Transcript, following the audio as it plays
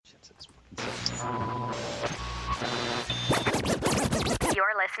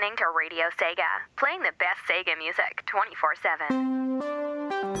listening to Radio Sega, playing the best Sega music 24/7.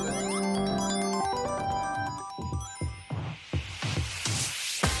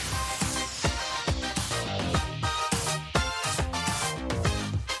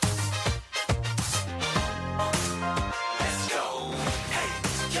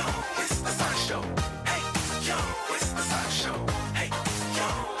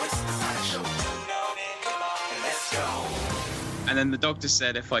 And then the doctor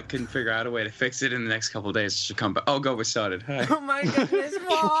said if I couldn't figure out a way to fix it in the next couple of days, I should come back. Oh, God, we started. Hi. Oh, my goodness.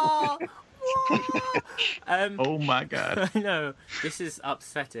 Whoa! Oh, my God. I know. This is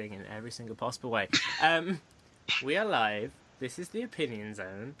upsetting in every single possible way. We are live. This is the Opinion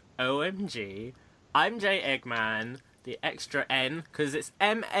Zone. OMG. I'm Jay Eggman. The extra N, because it's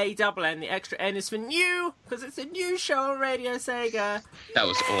M-A-N-N. The extra N is for new, because it's a new show on Radio Sega. That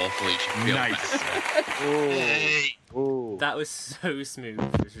was awful. You should feel Nice. bad. That was so smooth.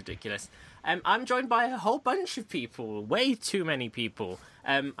 It was ridiculous. I'm joined by a whole bunch of people. Way too many people.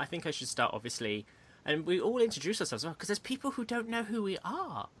 I think I should start, obviously. And we all introduce ourselves, because there's people who don't know who we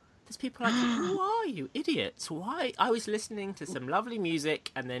are. There's people like, who are you, idiots? Why? I was listening to some lovely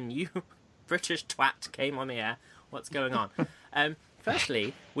music, and then you, British twat, came on the air. What's going on?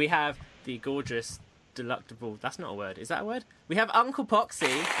 Firstly, we have the gorgeous, delectable... That's not a word. Is that a word? We have Uncle Poxy.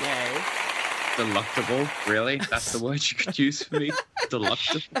 Yay. Delectable? Really? That's the word you could use for me?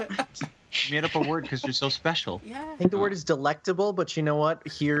 Delectable? You made up a word because you're so special. Yeah. I think the word is delectable, but you know what?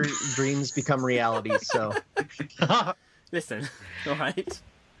 Here, dreams become reality, so... Listen, all right?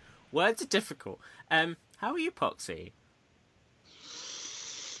 Words are difficult. How are you, Poxy?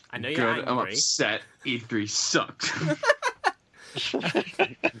 I know you're Good, angry. I'm upset. E3 sucked.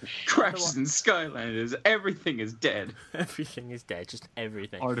 Crafts and Skylanders, everything is dead. Everything is dead, just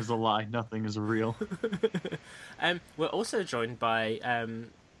everything. Art is a lie. Nothing is real. We're also joined by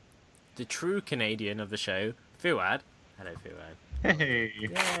the true Canadian of the show, Fuad. Hello, Fuad. Hey.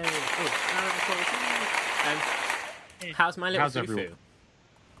 Yay! How's my little How's fufu? everyone?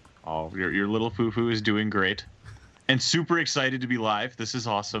 Oh, your little foo-foo is doing great. And super excited to be live. This is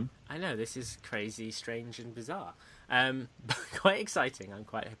awesome. I know, this is crazy, strange, and bizarre. But quite exciting. I'm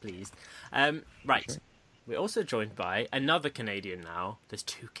quite pleased. Right. Sure. We're also joined by another Canadian now. There's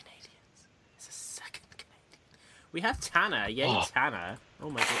two Canadians. There's a second Canadian. We have Tanner. Yay, Tanner. Oh,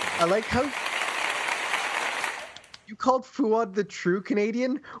 my goodness. I like how you called Fuad the true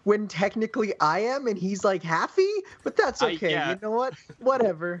Canadian when technically I am, and he's like halfy, but that's okay. Yeah. You know what?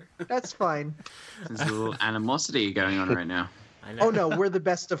 Whatever. That's fine. There's a little animosity going on right now. I know. Oh, no, we're the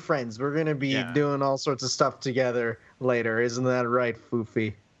best of friends. We're going to be doing all sorts of stuff together later. Isn't that right,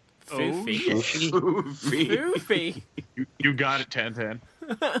 Foofy? Foofy. Foofy. Foofy. You got it, Tantan.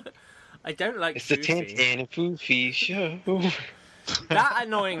 I don't like It's the Foofy. Tantan and Foofy show. That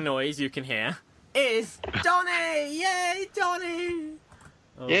annoying noise you can hear is Donnie! Yay, Donnie!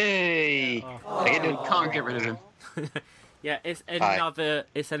 Oh. Yay! Oh. Can't get rid of him. Yeah, it's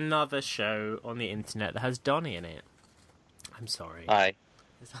another show on the internet that has Donnie in it. I'm sorry. Hi.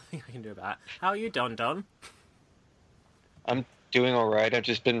 There's nothing I can do about it. How are you, Don? I'm doing alright. I've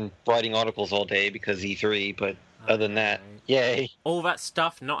just been writing articles all day because E3, but other than that, yay. All that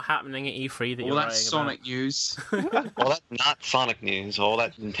stuff not happening at E3 that All you're that writing Sonic news. All that not Sonic news, all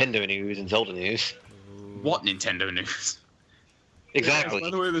that Nintendo news and Zelda news. What Nintendo news? Exactly.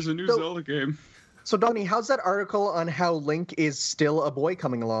 By the way, there's a new So- Zelda game. So, Donnie, how's that article on how Link is still a boy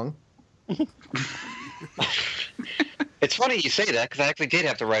coming along? It's funny you say that, because I actually did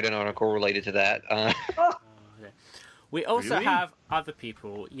have to write an article related to that. We also Really? have other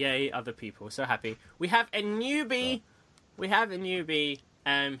people. Yay, other people. So happy. We have a newbie.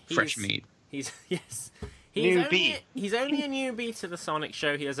 Fresh meat. He's He's Newbie. He's only a newbie to the Sonic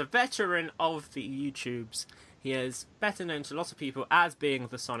show. He is a veteran of the YouTubes. He is better known to lots of people as being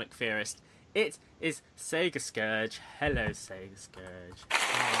the Sonic theorist. It is Sega Scourge. Hello, Sega Scourge.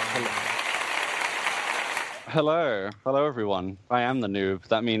 Hello everyone. I am the noob.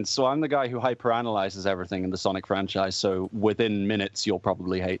 That means, so I'm the guy who hyperanalyzes everything in the Sonic franchise, so within minutes you'll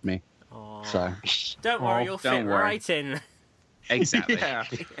probably hate me. Aw. So, Don't worry, you'll don't fit worry. right in. Exactly. Yeah.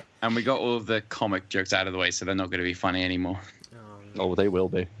 And we got all of the comic jokes out of the way, so they're not going to be funny anymore. oh, they will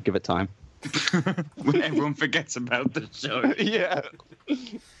be. Give it time. When everyone forgets about the show. Yeah.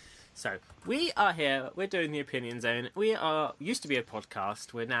 So, we are here, we're doing the Opinion Zone. We used to be a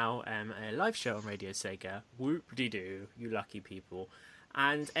podcast, we're now a live show on Radio Sega. Whoop-de-doo, you lucky people.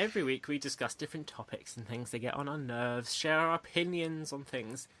 And every week we discuss different topics and things that get on our nerves, share our opinions on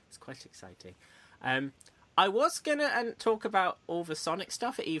things. It's quite exciting. I was going to talk about all the Sonic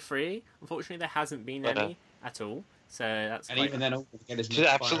stuff at E3. Unfortunately, there hasn't been any at all. So that's And quite even then, all we get is There's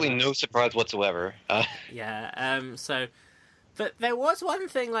absolutely no surprise whatsoever. yeah. But there was one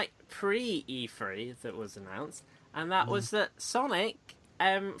thing like pre E3 that was announced, and that was that Sonic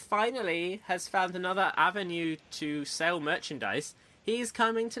finally has found another avenue to sell merchandise. He's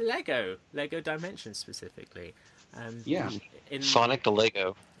coming to Lego Dimensions specifically. In Sonic the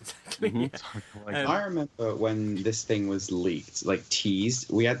Lego. Exactly. Yeah. I remember when this thing was leaked, like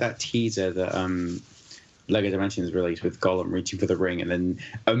teased. We had that teaser that Lego Dimensions released with Gollum reaching for the ring, and then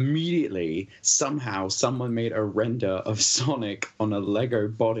immediately somehow someone made a render of Sonic on a Lego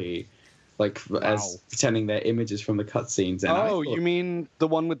body, like as pretending they're images from the cutscenes. And you mean the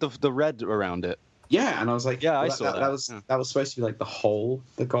one with the red around it? Yeah, and I was like, Yeah, I well, saw that. That was supposed to be like the hole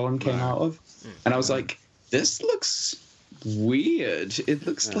that Gollum came out of, and I was like, this looks weird. It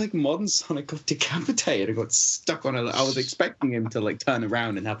looks like modern Sonic got decapitated and got stuck on I was expecting him to like turn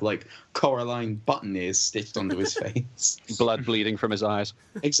around and have like Coraline button ears stitched onto his face. Blood bleeding from his eyes.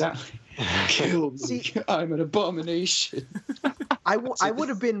 Exactly. Kill me. I'm an abomination. I would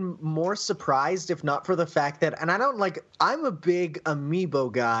have been more surprised if not for the fact that, and I'm a big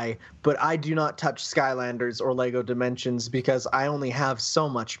amiibo guy, but I do not touch Skylanders or Lego Dimensions because I only have so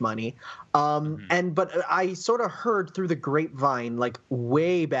much money. But I sort of heard through the grapevine, like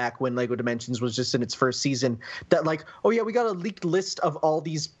way back when Lego Dimensions was just in its first season, that like, oh yeah, we got a leaked list of all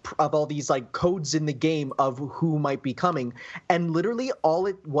these like codes in the game of who might be coming, and literally all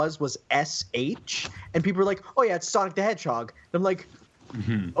it was SH, and people were like, oh yeah, it's Sonic the Hedgehog. And I'm like,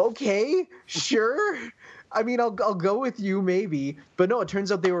 okay, sure. I mean, I'll go with you maybe, but no, it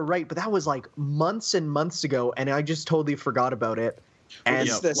turns out they were right. But that was like months and months ago, and I just totally forgot about it. And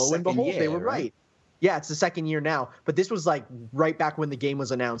lo and behold, they were right. Yeah, it's the second year now, but this was like right back when the game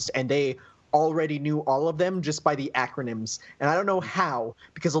was announced, and they already knew all of them just by the acronyms. And I don't know how,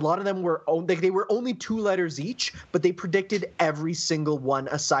 because a lot of them were they were only 2 letters each, but they predicted every single one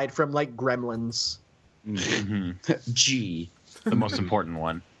aside from like Gremlins. G. The most important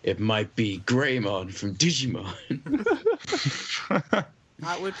one. It might be Greymon from Digimon.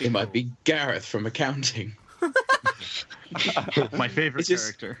 That would be. It might be Gareth from accounting. My favorite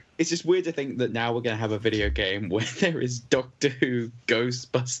character. It's just weird to think that now we're going to have a video game where there is Doctor Who,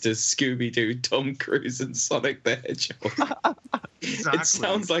 Ghostbusters, Scooby-Doo, Tom Cruise, and Sonic the Hedgehog. Exactly. It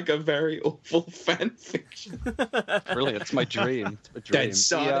sounds like a very awful fan fiction. Brilliant. It's my dream. It's my dream. Then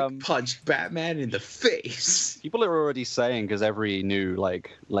Sonic punched Batman in the face. People are already saying, because every new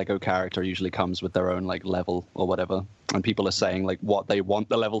like Lego character usually comes with their own like level or whatever, and people are saying like what they want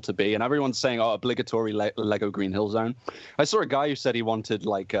the level to be, and everyone's saying, oh, obligatory Lego Green Hill Zone. I saw a guy who said he wanted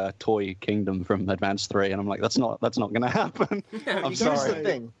like a Toy Kingdom from Advance 3, and I'm like, that's not going to happen. I'm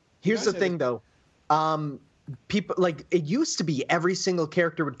sorry. Here's the thing though. People like it used to be every single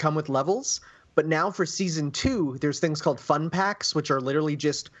character would come with levels, but now for season 2 there's things called fun packs, which are literally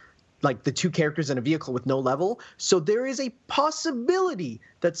just like the 2 characters in a vehicle with no level. So there is a possibility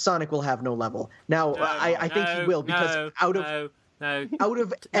that Sonic will have no level. Now I think he will, because out of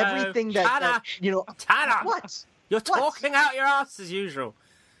everything that you know, Tanner, what you're talking out your ass as usual.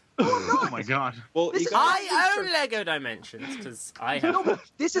 Oh my god. Well, I own Lego Dimensions because I have. No,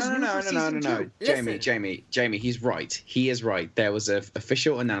 this is new for season 2. Jamie, he's right. He is right. There was an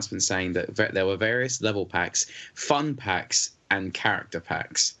official announcement saying that there were various level packs, fun packs, and character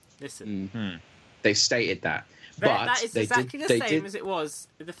packs. Listen, they stated that. But that is exactly the same as it was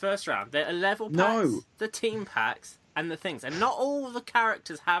in the first round. There are level packs, the team packs, and the things, and not all the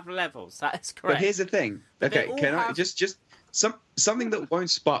characters have levels. That is correct. But here's the thing. Okay, can I just something that won't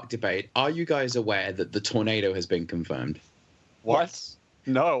spark debate? Are you guys aware that the tornado has been confirmed? What?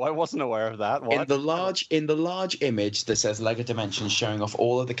 No, I wasn't aware of that. What? In the large image that says Lego Dimensions showing off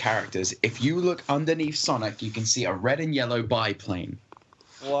all of the characters, if you look underneath Sonic, you can see a red and yellow biplane.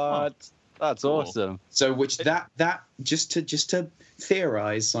 What? That's awesome. So that just to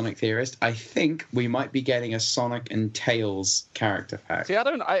theorize, Sonic theorist, I think we might be getting a Sonic and Tails character pack. See,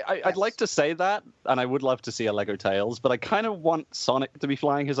 I'd like to say that, and I would love to see a Lego Tails, but I kind of want Sonic to be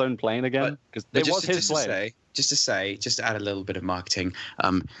flying his own plane again, because it was his plane. Just to add a little bit of marketing,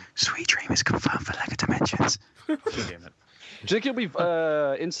 Sweet Dream is confirmed for Lego Dimensions. Damn it. Do you think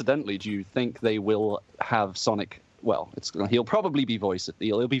it'll be, incidentally, do you think they will have Sonic, well, he'll probably be voiced,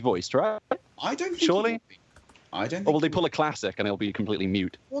 he'll be voiced, right? I don't think surely? I don't think or will they pull a classic and he'll be completely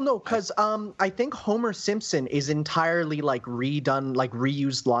mute? Well, no, because I think Homer Simpson is entirely like redone, like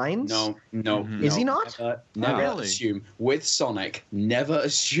reused lines. No. Is he not? Never Really? assume with Sonic. Never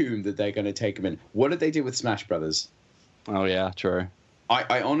assume that they're going to take him in. What did they do with Smash Brothers? Oh yeah, true.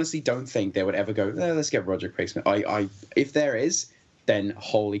 I honestly don't think they would ever go, let's get Roger Craig Smith. If there is, then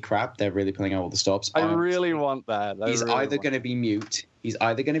holy crap, they're really pulling out all the stops. I really want that. He's either going to be mute. He's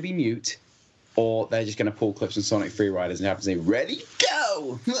either going to be mute, or they're just going to pull clips from Sonic Free Riders and have to say, "Ready,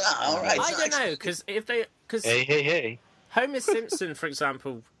 go!" All right. I don't know, because Hey. Homer Simpson, for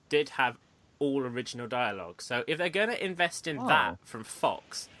example, did have all original dialogue. So if they're going to invest in that from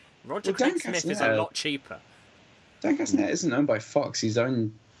Fox, Roger Craig Smith is a lot cheaper. Dan Castaneda isn't owned by Fox. He's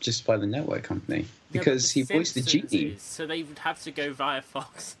owned just by the network company because he voiced the genie. So they would have to go via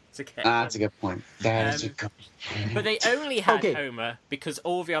Fox to get. That's a good point. That is a good point. But they only had Homer because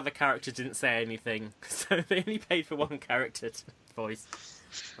all the other characters didn't say anything, so they only paid for one character to voice.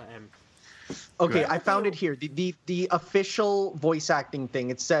 Okay, I found it here. The official voice acting thing.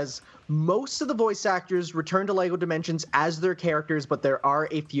 It says most of the voice actors return to LEGO Dimensions as their characters, but there are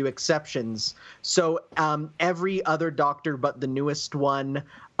a few exceptions. So every other Doctor but the newest one,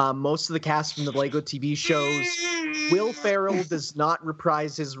 most of the cast from the LEGO TV shows. Will Ferrell does not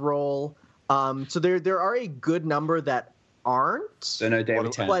reprise his role. So there are a good number that aren't. So no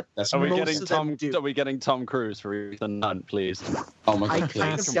David Tennant. But Are we most getting Tom Cruise for Ethan Hunt, please? Oh my god, I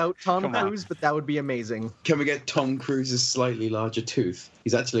kind of doubt Tom Come on. Cruise, but that would be amazing. Can we get Tom Cruise's slightly larger tooth?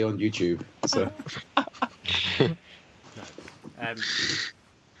 He's actually on YouTube. So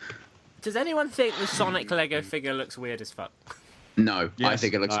Does anyone think the Sonic Lego figure looks weird as fuck? no, I Yes.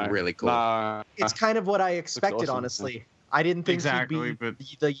 think it looks really cool. It's kind of what I expected, awesome. honestly. I didn't think Exactly, he'd but-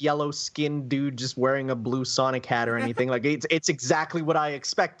 be the yellow-skinned dude just wearing a blue Sonic hat or anything. Like it's exactly what I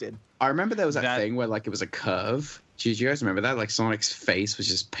expected. I remember there was that That- thing where like it was a curve. Did you guys remember that? Like Sonic's face was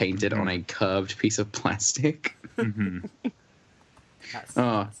just painted on a curved piece of plastic. Could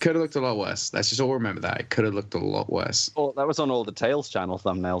have looked a lot worse. Let's just all remember that. It could have looked a lot worse. Oh, that was on all the Tails channel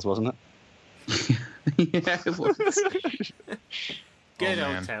thumbnails, wasn't it? Yeah, it was. Good Oh,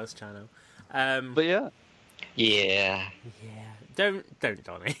 old man. Tails channel. But yeah. Yeah. Don't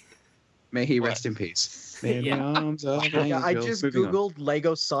Donnie. May he rest in peace. In Yeah. the arms of Yeah, I angels. just Moving on. googled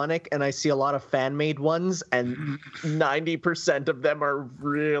Lego Sonic and I see a lot of fan-made ones, and 90% of them are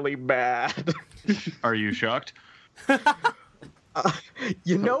really bad. Are you shocked?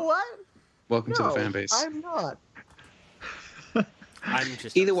 You know what? Welcome to the No, fan base. I'm not. I'm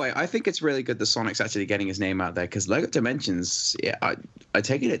just Either way, I think it's really good that Sonic's actually getting his name out there because Lego Dimensions, yeah, I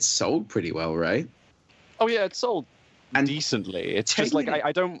take it sold pretty well, right? Oh yeah, it sold And decently. It's just like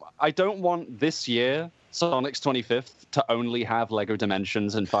taking I don't want this year Sonic's 25th to only have Lego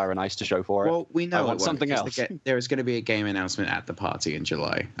Dimensions and Fire and Ice to show for it. Well, we know I it want won't, something because else. there is going to be a game announcement at the party in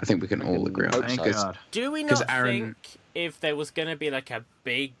July. I think we can all agree on hope that. Thank 'cause- God. Do we 'Cause not Aaron- think if there was going to be like a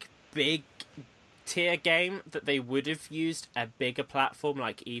big tier game that they would have used a bigger platform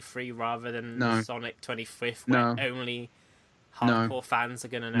like E3 rather than No. Sonic 25th, where No. only hardcore fans are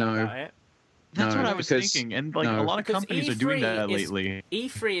going to know No. about it? That's No, what I was because- thinking, and like no. a lot of Because companies are doing E3 that is- lately.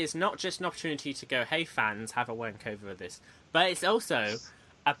 E3 is not just an opportunity to go, hey fans, have a wank over this, but it's also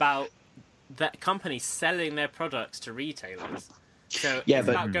about that companies selling their products to retailers. So Yeah, it's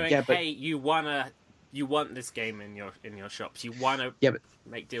but- about going, yeah, but- hey, you want this game in your shops. You want to Yeah, but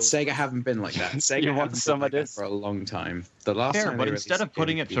make deals. Sega haven't been like that. Sega You want haven't been some like of that this? for a long time. The last Fair, time but they instead released of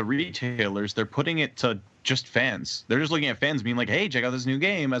putting a it game, to retailers, they're putting it to just fans. They're just looking at fans being like, hey, check out this new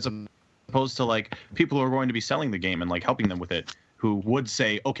game, as opposed to like people who are going to be selling the game and like helping them with it, who would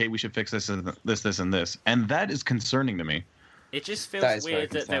say, okay, we should fix this and this and this. And that is concerning to me. It just That feels is very weird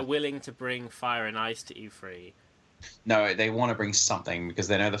that they're concerning. willing to bring Fire and Ice to E3. No, they want to bring something because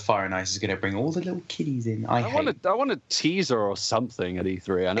they know the Fire and Ice is going to bring all the little kiddies in. I want a teaser or something at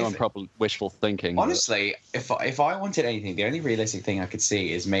E3. I know If I'm it- probably wishful thinking. but- Honestly, if I wanted anything, the only realistic thing I could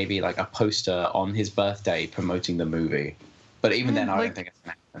see is maybe like a poster on his birthday promoting the movie. But even then, I don't think it's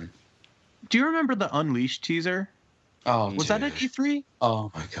going to happen. Do you remember the Unleashed teaser? Oh, Was that at dude. E3?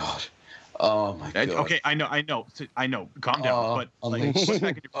 Oh my god. Oh my god. Okay, I know. Calm down. Oh, But like, Unleashed. what's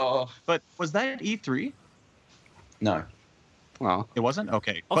back in your- Oh but was that at E3? no. Well, It wasn't.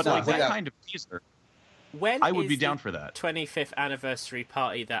 Okay, Also, but like when- that kind of teaser, When I would is be down the for that. 25th anniversary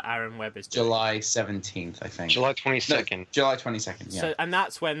party that Aaron Webb is doing? July 17th, I think. July No, 22nd. July 22nd. Yeah. So, and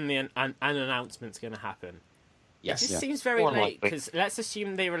that's when an announcement's going to happen. yes. It just Yeah. seems very More late likely. because let's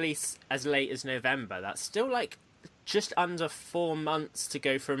assume they release as late as November. That's still like just under 4 months to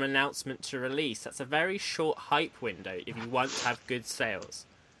go from announcement to release. That's a very short hype window if you want to have good sales.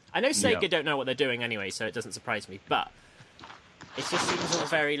 I know Sega Yeah. don't know what they're doing anyway, so it doesn't surprise me, but it just seems all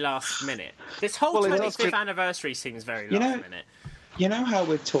very last minute. This whole Well, it does 25th get- anniversary seems very You last know- minute. You know how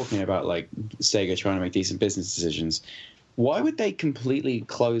we're talking about like Sega trying to make decent business decisions? Why would they completely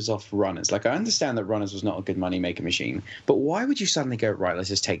close off Runners? Like, I understand that Runners was not a good money making machine, but why would you suddenly go, right, let's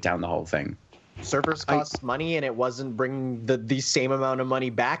just take down the whole thing? servers cost money and it wasn't bringing the same amount of money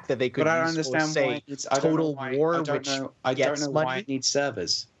back that they could But I don't use for, understand why say, it's Total War, which I don't gets know money. why it needs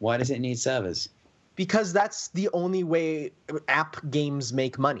servers. Why does it need servers? Because that's the only way app games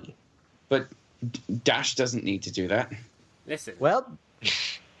make money. But Dash doesn't need to do that. Listen, Well,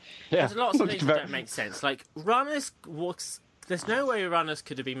 there's lots of things that don't make sense. Like, there's no way runners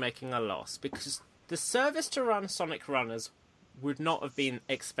could have been making a loss because the service to run Sonic Runners would not have been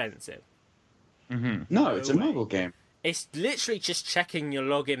expensive. No, it's a way. mobile game. It's literally just checking your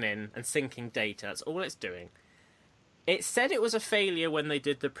login in and syncing data. That's all it's doing. It said it was a failure when they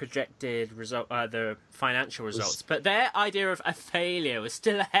did the projected result, the financial results. But their idea of a failure was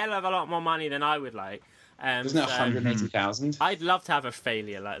still a hell of a lot more money than I would like. Isn't it 180,000? I'd love to have a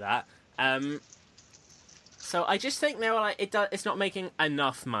failure like that. So I just think they were like, it's not making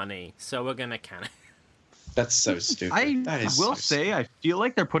enough money, so we're gonna can it. That's so stupid. I will say, I feel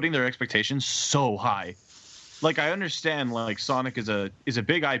like they're putting their expectations so high. Like, I understand, like, Sonic is a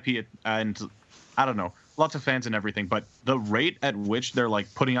big IP, and I don't know, lots of fans and everything, but the rate at which they're, like,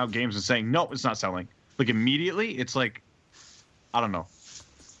 putting out games and saying, no, it's not selling. Like, immediately, it's like, I don't know.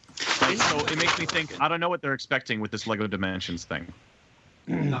 Like, so it makes me think, I don't know what they're expecting with this LEGO Dimensions thing.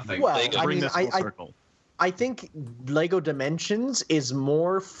 Nothing. well, They I Bring mean, this full circle. I think LEGO Dimensions is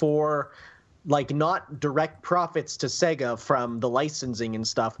more for, like, not direct profits to Sega from the licensing and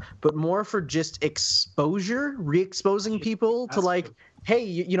stuff, but more for just exposure, re-exposing people to, like, hey,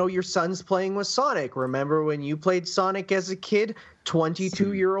 you know, your son's playing with Sonic. Remember when you played Sonic as a kid?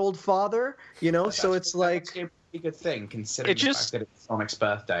 22-year-old father? You know, so it's like... That's a pretty good thing, considering the fact that it's Sonic's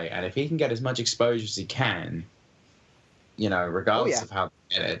birthday. And if he can get as much exposure as he can, you know, regardless of how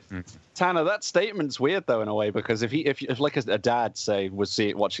they get it. Tanner, that statement's weird though in a way, because if like a dad say was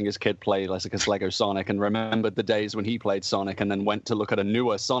watching his kid play like his Lego Sonic and remembered the days when he played Sonic and then went to look at a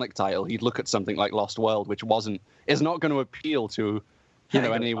newer Sonic title, he'd look at something like Lost World, which is not going to appeal to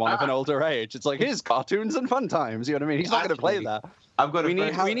anyone of an older age. It's like, here's cartoons and fun times. You know what I mean? He's not going to play that. We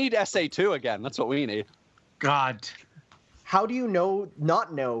need SA2 again. That's what we need. God. How do you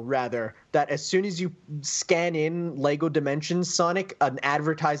not know, that as soon as you scan in LEGO Dimensions Sonic, an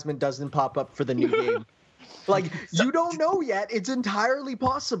advertisement doesn't pop up for the new game? Like, you don't know yet. It's entirely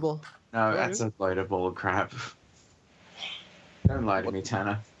possible. No, that's a load of bull crap. Don't lie to me,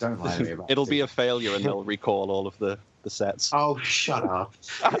 Tanner. Don't lie to me about It'll it. be a failure and they'll recall all of the sets. Oh, shut up.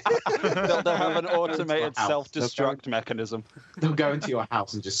 They'll have an automated house. self-destruct mechanism. They'll go into your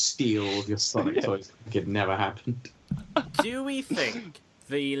house and just steal all of your Sonic toys. Like it never happened. Do we think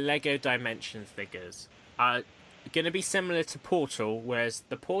the LEGO Dimension figures are going to be similar to Portal, whereas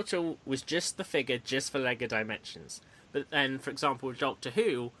the Portal was just the figure just for LEGO Dimensions? But then, for example, with Doctor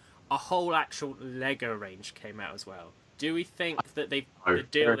Who, a whole actual LEGO range came out as well. Do we think that the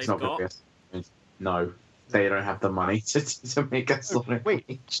deal they've got... No, they don't have the money to make a Sonic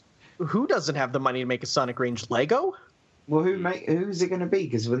range. Who doesn't have the money to make a Sonic range? LEGO? Well, who's it going to be?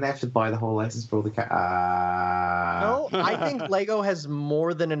 Because when they have to buy the whole license for all the No, I think LEGO has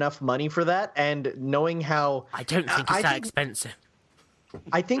more than enough money for that, and knowing how... I don't think it's that expensive.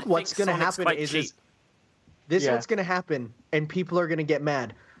 I think what's going to Sonic's happen quite is cheap. this is what's going to happen, and people are going to get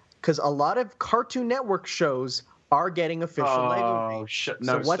mad, because a lot of Cartoon Network shows are getting official LEGO range.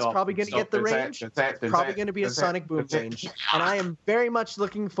 So what's probably going to get the range? It's probably going to be a Sonic Boom range. And I am very much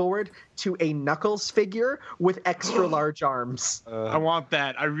looking forward to a Knuckles figure with extra large arms. I want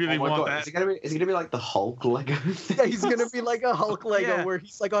that. I really want that. Is it going to be like the Hulk Lego thing? Yeah, he's going to be like a Hulk Lego where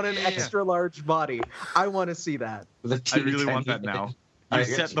he's like on an extra large body. I want to see that. I really want that now. You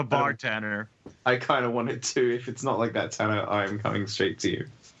set the bar, Tanner. I kind of want it too. If it's not like that, Tanner, I'm coming straight to you.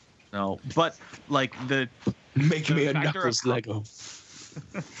 No, but like Make me a factor Knuckles Lego.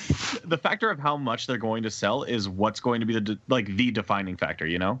 the factor of how much they're going to sell is what's going to be the defining factor,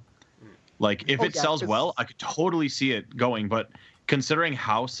 you know? Like, if it sells well, I could totally see it going, but considering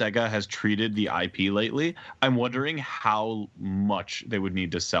how Sega has treated the IP lately, I'm wondering how much they would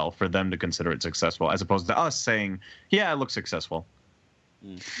need to sell for them to consider it successful, as opposed to us saying, yeah, it looks successful.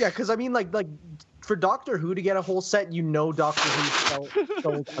 Yeah, because I mean, like for Doctor Who to get a whole set, you know, Doctor Who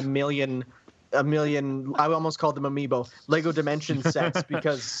sold a million. I almost called them amiibo LEGO Dimension sets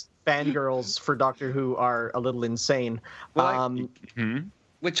because fangirls for Doctor Who are a little insane. Well,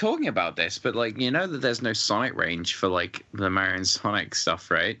 we're talking about this, but like, you know that there's no Sonic range for like the Mario and Sonic stuff,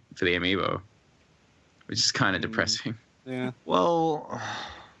 right? For the amiibo, which is kind of depressing. Yeah. Well,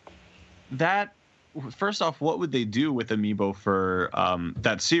 that first off, what would they do with amiibo for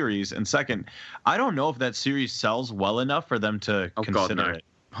that series? And second, I don't know if that series sells well enough for them to consider it.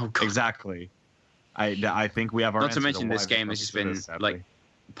 Oh God. Exactly. I think we have our Not to answer mention why this they game has don't just consider been this, sadly. like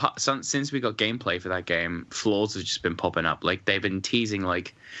since we got gameplay for that game, flaws have just been popping up. Like they've been teasing,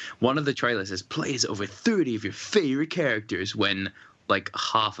 like one of the trailers says play as over 30 of your favorite characters, when like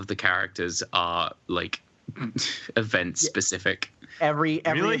half of the characters are like event specific. Every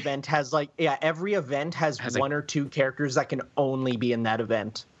Really? event has every event has one or two characters that can only be in that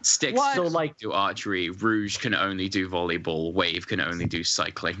event. Sticks So like do archery, Rouge can only do volleyball, Wave can only do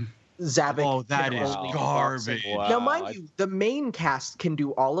cycling. Zavik. Oh, that can is only do garbage. boxing. Now, mind you, the main cast can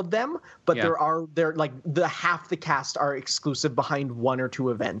do all of them, but Yeah. they're like half the cast are exclusive behind one or two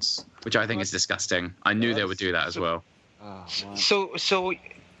events. Which I think is disgusting. I knew they would do that as well. Oh, wow. So,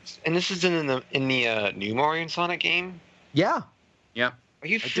 and this is in the new Mario and Sonic game. Yeah. Yep. Are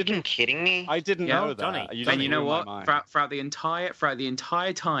you freaking kidding me? I didn't Yeah, know that. Donnie. You And you know blew my what? mind. Throughout the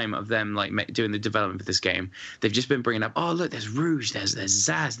entire time of them like doing the development for this game, they've just been bringing up, oh look, there's Rouge, there's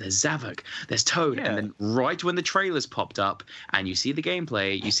Zaz, there's Zavok, there's Toad, Yeah. and then right when the trailers popped up and you see the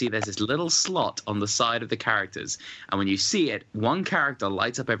gameplay, you see there's this little slot on the side of the characters, and when you see it, one character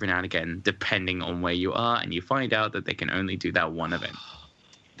lights up every now and again, depending on where you are, and you find out that they can only do that one event.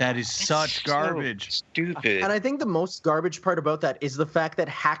 That is such So garbage. stupid. And I think the most garbage part about that is the fact that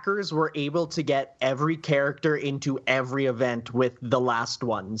hackers were able to get every character into every event with the last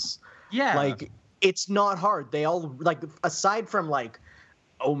ones. Yeah. Like, it's not hard. They all, like, aside from, like,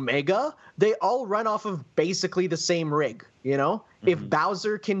 Omega, they all run off of basically the same rig, you know? If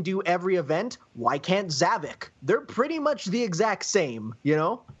Bowser can do every event, why can't Zavik? They're pretty much the exact same, you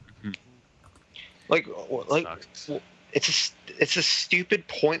know? like Sucks. it's a stupid,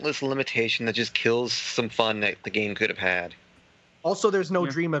 pointless limitation that just kills some fun that the game could have had. Also, there's no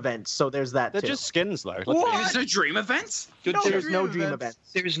Yeah. dream events, so there's that They're too. just skins, though. There's no dream events? There's no dream events.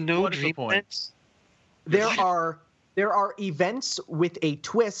 There's no What is the dream point? events. There What? are events with a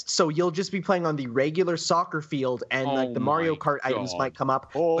twist, so you'll just be playing on the regular soccer field, and like the Oh Mario my Kart items God. might come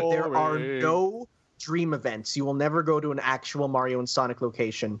up, but there are Boring. no dream events. You will never go to an actual Mario and Sonic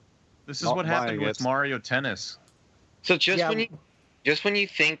location. This is Not what happened buying with it. Mario Tennis. So just Yeah. when you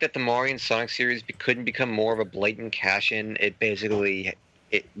think that the Mario and Sonic series couldn't become more of a blatant cash-in, it basically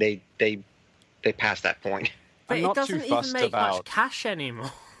they passed that point. But I'm it not too doesn't even fussed make much about- cash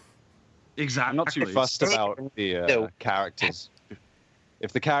anymore. Exactly. I'm not too fussed about the No. characters.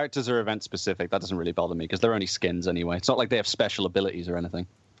 If the characters are event specific, that doesn't really bother me because they're only skins anyway. It's not like they have special abilities or anything.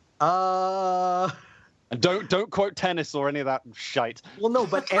 Well, And don't quote tennis or any of that shite. no,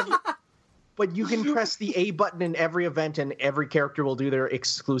 but but you can press the A button in every event, and every character will do their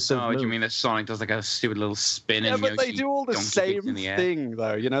exclusive Oh, move. do you mean that Sonic does like a stupid little spin Yeah, and but they Yoshi do all the donkey kicks same in the air? thing,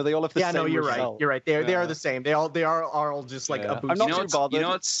 though. You know, they all have the Yeah, same no, you're result. right. You're right. They Yeah. are the same. They are all just like Yeah. a boost. I'm not you know too what's, bothered.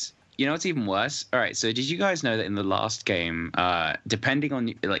 You know what's even worse? All right, so did you guys know that in the last game, depending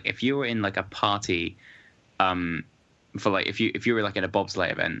on like if you were in like a party, for like if you were like in a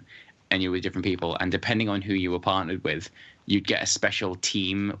bobsleigh event and you were with different people, and depending on who you were partnered with, you'd get a special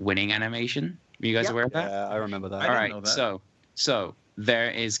team winning animation. Are you guys Yep. aware of that? Yeah, I remember that. I All didn't right, know that. so there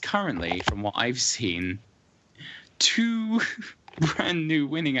is currently, from what I've seen, 2 brand new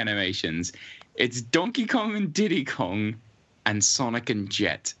winning animations. It's Donkey Kong and Diddy Kong, and Sonic and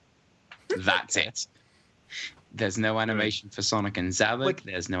Jet. That's it. There's no animation for Sonic and Zavok. Like,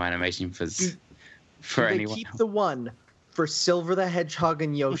 There's no animation for they anyone keep else. the one for Silver the Hedgehog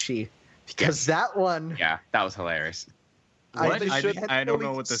and Yoshi because that one. Yeah, that was hilarious. What? think I don't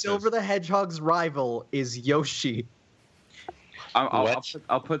know what this Silver is. the Hedgehog's rival is Yoshi.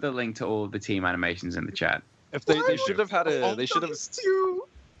 I'll put the link to all of the team animations in the chat. If they should have had a they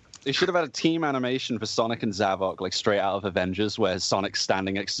should have had a team animation for Sonic and Zavok, like straight out of Avengers, where Sonic's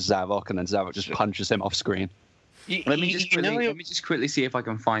standing next to Zavok and then Zavok just punches him off screen. Let me just quickly see if I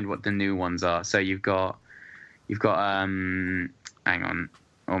can find what the new ones are. So you've got hang on,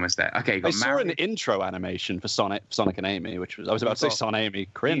 almost there. Okay, you've I got saw an intro animation for Sonic and Amy, which was I was about to say Sonic and Amy,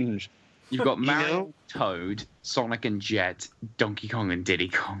 cringe. You've got Mario, know? Toad, Sonic and Jet, Donkey Kong and Diddy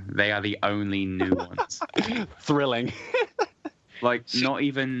Kong. They are the only new ones. Thrilling. Like not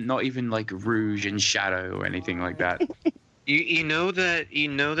even like Rouge and Shadow or anything like that. You know that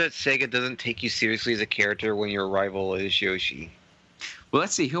Sega doesn't take you seriously as a character when your rival is Yoshi. Well,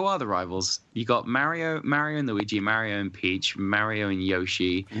 let's see. Who are the rivals? You got Mario and Luigi, Mario and Peach, Mario and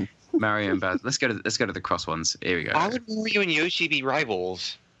Yoshi, Mario and Bowser. Let's go to the cross ones. Here we go. Why would Mario and Yoshi be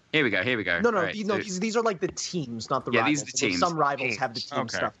rivals? Here we go. No, All right, so- these are like the teams, not the Yeah, rivals. these are the Although teams. Some rivals have the team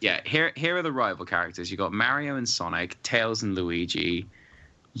Okay. stuff. Yeah, here are the rival characters. You got Mario and Sonic, Tails and Luigi,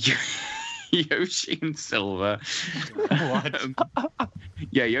 Yoshi and Silver. What?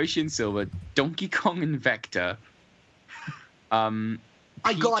 Yeah, Yoshi and Silver, Donkey Kong and Vector.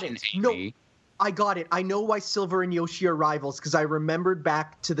 I got Peach it. and Amy. I got it. I know why Silver and Yoshi are rivals, because I remembered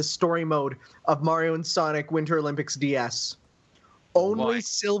back to the story mode of Mario and Sonic Winter Olympics DS. Only Why?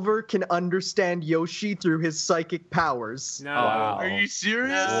 Silver can understand Yoshi through his psychic powers. No. Wow. Are you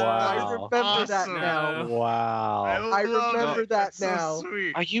serious? I Wow. remember that Awesome. now. Wow. I remember that That's now. So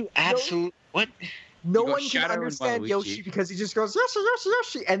sweet. Are you absolute what? No You got one can Shadow and understand Waluigi. Yoshi because he just goes, Yoshi, Yoshi,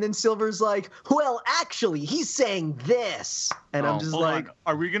 Yoshi. And then Silver's like, well, actually, he's saying this. And I'm just Hold like, on.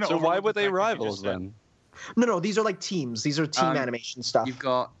 Are we gonna? So why overlook were the they fact that you rivals just said- then? no, these are like teams. These are team animation stuff.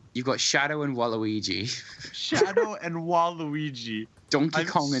 You've got Shadow and Waluigi, Shadow and Waluigi. Donkey I'm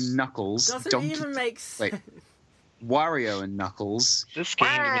Kong and Knuckles, Doesn't even make sense. Wait. Wario and Knuckles. This game.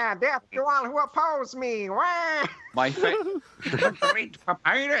 death to all who oppose me. Wah! My great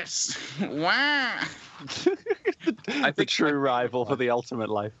papyrus. Wow. The true rival for the ultimate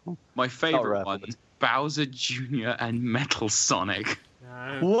life. My favorite rival, one, but- Bowser Jr. and Metal Sonic.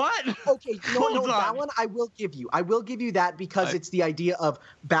 No. What? Okay, Hold no, that on. one I will give you. I will give you that because I- it's the idea of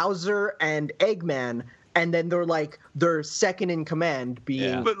Bowser and Eggman, and then they're like their second in command being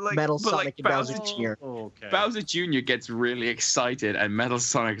Yeah. But like- Metal but Sonic like and Bowser Bowser- Jr. Okay. Bowser Jr. gets really excited, and Metal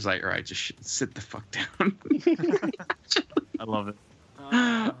Sonic's like, all right, just sit the fuck down. I love it.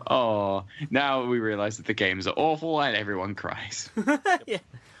 Oh, now we realize that the games are awful and everyone cries. Yeah.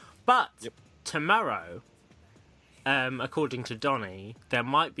 But tomorrow, according to Donnie, there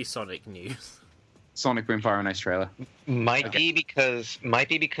might be Sonic news. Sonic Boom Fire and Ice trailer. Might be because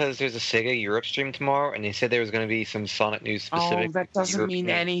there's a Sega Europe stream tomorrow, and they said there was going to be some Sonic news specific. Oh, that doesn't mean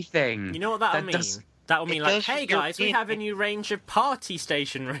anything. You know what that'll mean? That'll mean It like, does hey for guys, we European- have a new range of party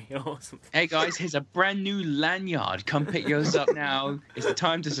stationery or something. Hey guys, here's a brand new lanyard. Come pick yours up now. It's the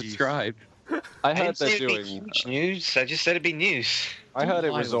time to subscribe. I I heard didn't say they're it'd be doing. huge news. I just said it'd be news. I heard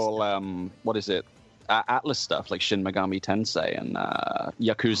it was Wild all what is it? Atlas stuff like Shin Megami Tensei and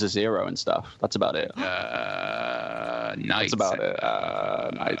Yakuza 0 and stuff. That's about it. Nice. That's about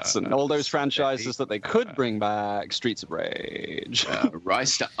it. Knights and all those franchises that they could bring back. Streets of Rage.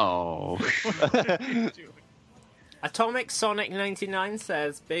 Rise. Oh. Atomic Sonic 99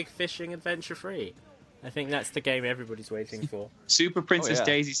 says Big Fishing Adventure Free. I think that's the game everybody's waiting for. Super Princess yeah.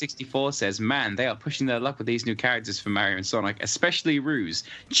 Daisy 64 says, "Man, they are pushing their luck with these new characters for Mario and Sonic, especially Ruse."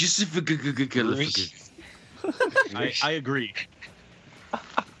 Just I agree.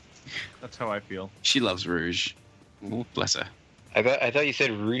 That's how I feel. She loves Rouge. Bless her. I thought you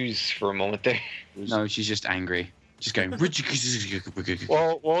said ruse for a moment there. No, she's just angry. Just going.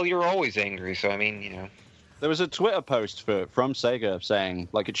 Well, you're always angry, so I mean, you know. There was a Twitter post from Sega saying,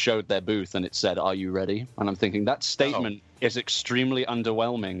 like, it showed their booth and it said, "Are you ready?" And I'm thinking that statement is extremely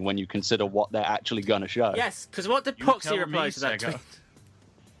underwhelming when you consider what they're actually gonna show. Yes, because what did You Poxy tell reply me, to that Sega.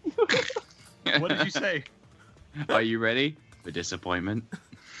 tweet? What did you say? Are you ready for disappointment?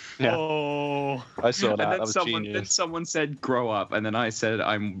 Yeah. Oh. I saw that. And then That was then genius. someone said, "Grow up," and then I said,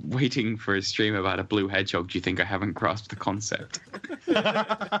 "I'm waiting for a stream about a blue hedgehog. Do you think I haven't grasped the concept?"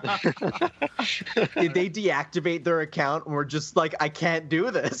 Did they deactivate their account and were just like, I can't do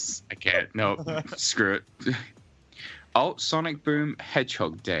this? I can't. No, screw it. Oh, Sonic Boom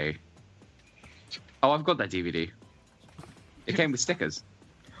Hedgehog Day. Oh, I've got that DVD. It came with stickers.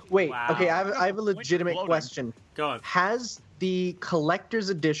 Wait, Wow. okay, I have a legitimate Loading. question. Go on. Has the collector's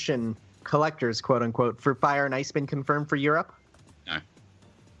edition, collector's quote unquote, for Fire and Ice been confirmed for Europe? No.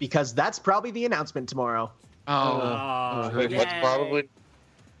 Because that's probably the announcement tomorrow. Oh, Wait, yay.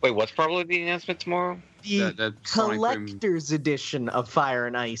 what's probably the announcement tomorrow? the Sonic Boom. Collector's edition of Fire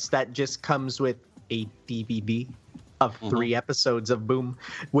and Ice that just comes with a DVD of 3 episodes of Boom,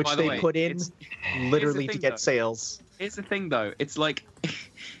 which By the they way, put in it's- literally to thing, get though. sales. Here's the thing, though. It's like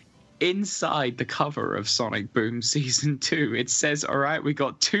inside the cover of Sonic Boom Season 2, it says, "All right, we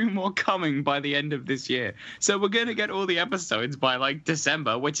got 2 more coming by the end of this year. So we're going to get all the episodes by, like,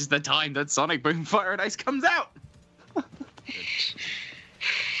 December, which is the time that Sonic Boom Fire and Ice comes out."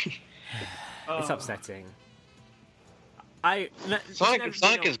 It's upsetting.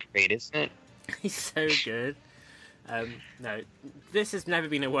 Sonic is great, isn't it? He's so good. No, this has never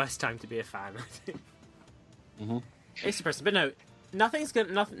been a worse time to be a fan. I think. It's depressing, but no, nothing's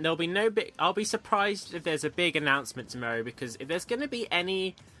gonna. Nothing. There'll be no big. I'll be surprised if there's a big announcement tomorrow, because if there's going to be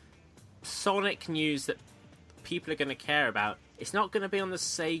any Sonic news that people are going to care about, it's not going to be on the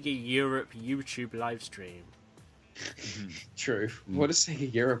Sega Europe YouTube live stream. True. What does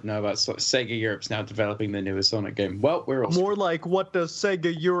Sega Europe know about Sega Europe's now developing the newest Sonic game? Well, we're all More like, what does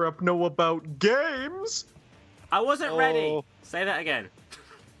Sega Europe know about games? I wasn't ready. Oh. Say that again.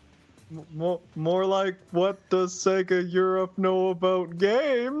 More like, what does Sega Europe know about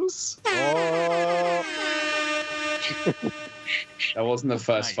games? That wasn't the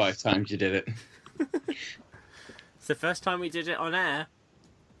first Nice. 5 times you did it. It's the first time we did it on air.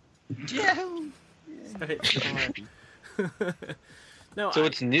 Yeah. So no, So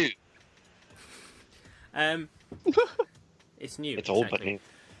it's new. it's new. It's old, exactly. but new.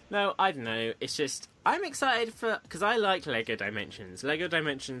 No, I don't know. It's just I'm excited because I like Lego Dimensions. Lego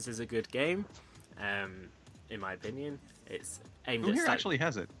Dimensions is a good game, in my opinion. It's aimed Who at here actually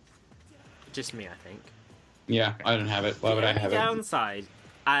has it? just me, I think. Yeah, I don't have it. Why would I have The it? downside,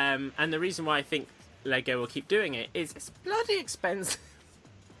 and the reason why I think Lego will keep doing it is it's bloody expensive.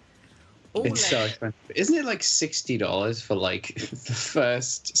 All It's so Lego- expensive. Isn't it like $60 for like the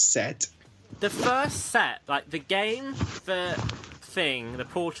first set? The first set, like the game, the thing, the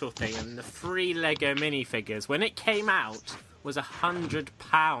portal thing, and the free Lego minifigures, when it came out, was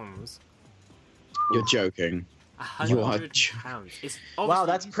 £100. You're joking. You are £100. It's Wow, obviously-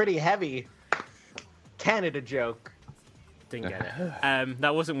 that's pretty heavy. Canada joke. Didn't get it.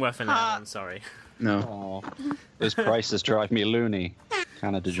 That wasn't worth an hour. I'm sorry. No. Oh, those prices drive me loony.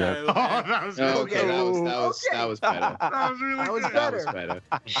 Canada joke. So, That was Oh, okay, that was better. That was really That was good. That was better. better.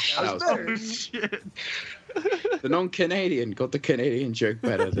 That was better. Oh, shit. The non-Canadian got the Canadian joke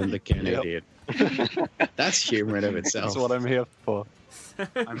better than the Canadian. That's humor in of itself. That's what I'm here for.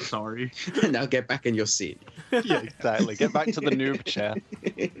 I'm sorry. Now get back in your seat. Yeah, exactly. Get back to the noob chair.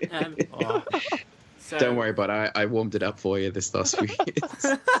 so- Don't worry, but I warmed it up for you this last week.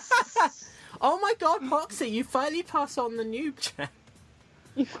 Oh my god, Poxy, you finally pass on the noob chat.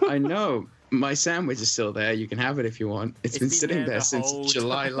 I know. My sandwich is still there. You can have it if you want. It's been sitting there there the since whole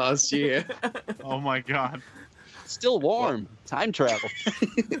July time. last year. Oh my god. Still warm. Time travel.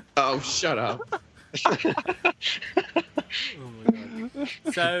 Oh, shut up. Oh my god.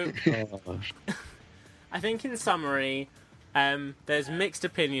 So, Oh. I think in summary, there's mixed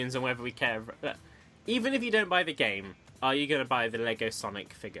opinions on whether we care. Even if you don't buy the game, are you going to buy the Lego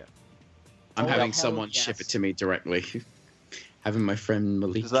Sonic figure? I'm Oh, having hell someone yes. ship it to me directly. Having my friend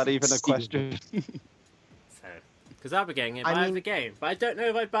Malik. Is that even a steal it. question? So, because I'll be getting it if I I have mean- the game, but I don't know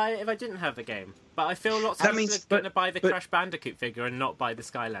if I'd buy it if I didn't have the game. But I feel lots of That people means- are going to but- buy the but- Crash Bandicoot figure and not buy the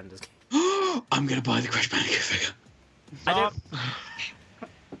Skylanders game. I'm going to buy the Crash Bandicoot figure. I don't.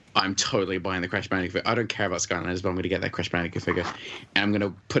 I'm totally buying the Crash Bandicoot figure. I don't care about Skylanders, but I'm going to get that Crash Bandicoot figure. And I'm going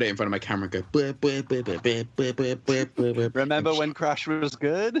to put it in front of my camera and go... "Blah, blah, blah, blah, blah, blah, blah, blah, blah, blah." Remember when Crash was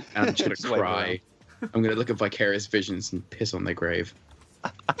good? And I'm just going It's to way cry. I'm going to look at Vicarious Visions and piss on their grave.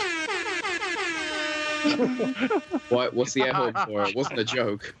 What's the air horn for? It wasn't a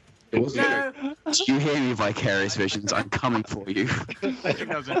joke. It wasn't a No, joke. Do you hear me, Vicarious Visions? I'm coming for you. I think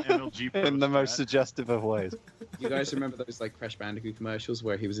that was an MLG post. In the most Matt. suggestive of ways. You guys remember those like Crash Bandicoot commercials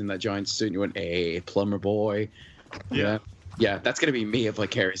where he was in that giant suit and you went, "Hey, plumber boy." Yeah. Yeah, that's gonna be me at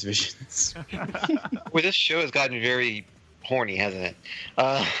Vicarious Visions. Well, this show has gotten very horny, hasn't it?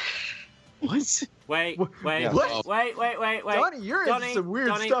 What? wait, wait, Yeah. wait, wait. Donnie, you're Donnie, into some weird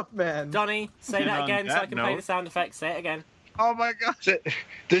Donnie, stuff, man. Donnie, say that On again so I that can play note- the sound effects. Say it again. Oh my god. So,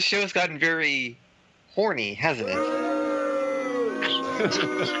 this show has gotten very horny, hasn't it?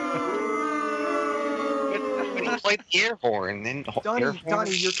 When you play the air horn, then air Donnie, horn.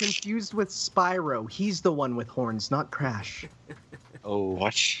 Donnie, you're confused with Spyro. He's the one with horns, not Crash. Oh,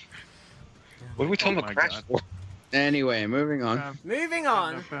 What? What are we talking Oh about my Crash God. for? Anyway, moving on. Moving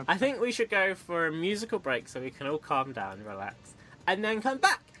on, I think we should go for a musical break so we can all calm down and relax. And then come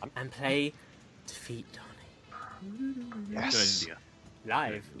back and play Defeat Donnie. Yes. Good idea.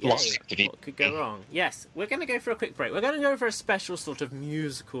 Live. Lost Yay. Defeat. What could go wrong? Yes, we're going to go for a quick break. We're going to go for a special sort of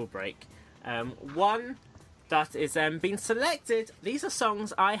musical break. One that is been selected. These are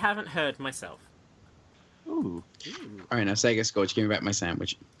songs I haven't heard myself. ooh. All right, now Sega Scorch, give me back my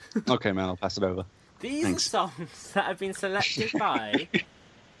sandwich. Okay, man, I'll pass it over. These Thanks. are songs that have been selected by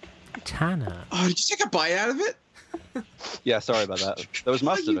Tanner. Oh, did you take a bite out of it? Yeah, sorry about that. There was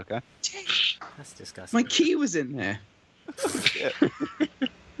mustard, okay? That's disgusting. My key was in there.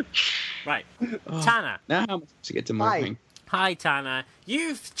 Right, Oh, Tanner. now how much to get to Hi. moving? Hi, Tanner.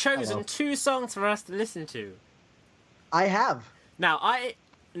 You've chosen Hello. 2 songs for us to listen to. I have. Now, I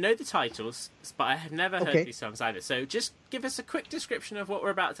know the titles, but I have never heard Okay. these songs either. So just give us a quick description of what we're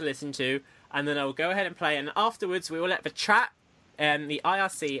about to listen to, and then I'll go ahead and play. And afterwards, we will let the chat, the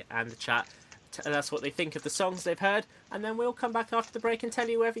IRC and the chat, tell us what they think of the songs they've heard, and then we'll come back after the break and tell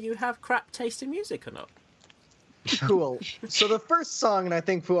you whether you have crap taste in music or not. Cool. So the first song, and I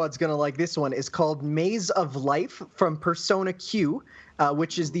think Fuad's gonna like this one, is called "Maze of Life" from Persona Q,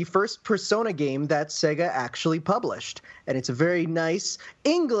 which is the first Persona game that Sega actually published, and it's a very nice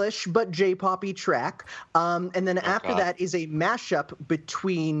English but J-poppy track. And then after God. that is a mashup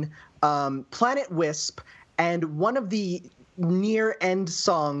between Planet Wisp and one of the near end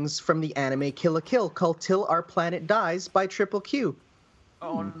songs from the anime Kill la Kill called Till Our Planet Dies by Triple Q.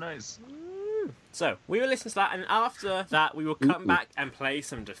 Oh, nice. So, we will listen to that, and after that, we will come back and play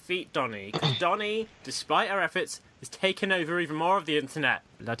some Defeat Donnie. Because Donnie, despite our efforts, has taken over even more of the internet.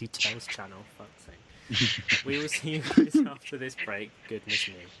 Bloody Tails channel, fuck's sake. We will see you guys after this break. Goodness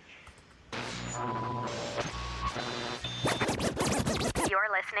me.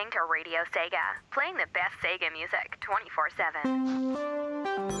 You're listening to Radio Sega, playing the best Sega music 24/7.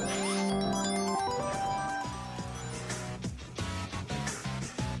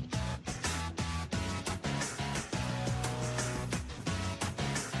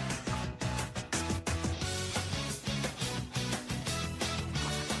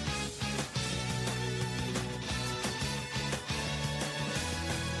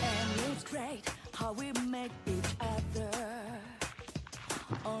 How we make each other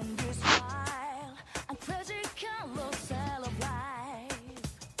on this wild and crazy carousel of life.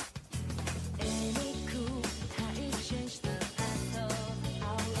 Any cool how it changed the path of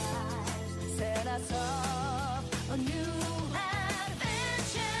our lives, set us off a new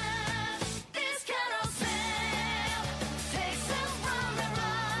adventure. This carousel takes us round and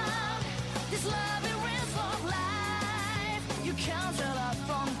round. This labyrinth of life, you can't tell up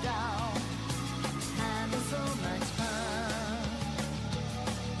from down. So much fun.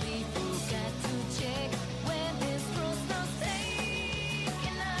 We forgot to check when this road's not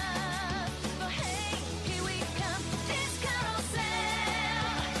taking us. But hey, here we come, this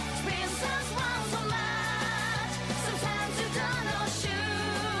carousel spins us round so much. Sometimes you don't know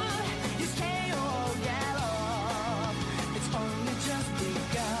shoot, you stay or get off. It's only just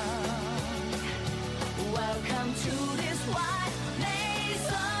begun. Welcome to this wide maze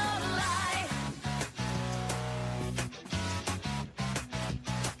of life.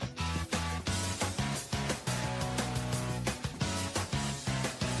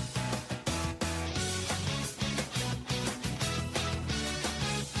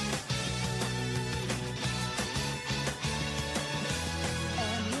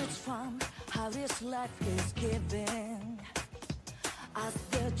 How this life is giving us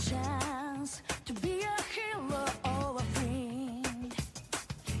the chance to be a hero or a friend.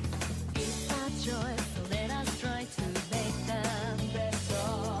 It's our choice, so let us try to make the best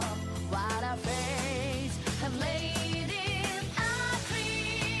of what our fates have laid in our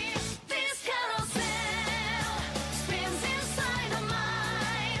dreams. This carousel spins inside our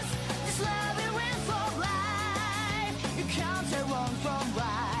minds. This labyrinth of life, you can't tell wrong from right.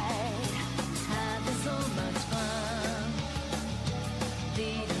 So much fun.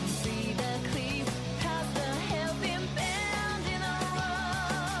 Didn't see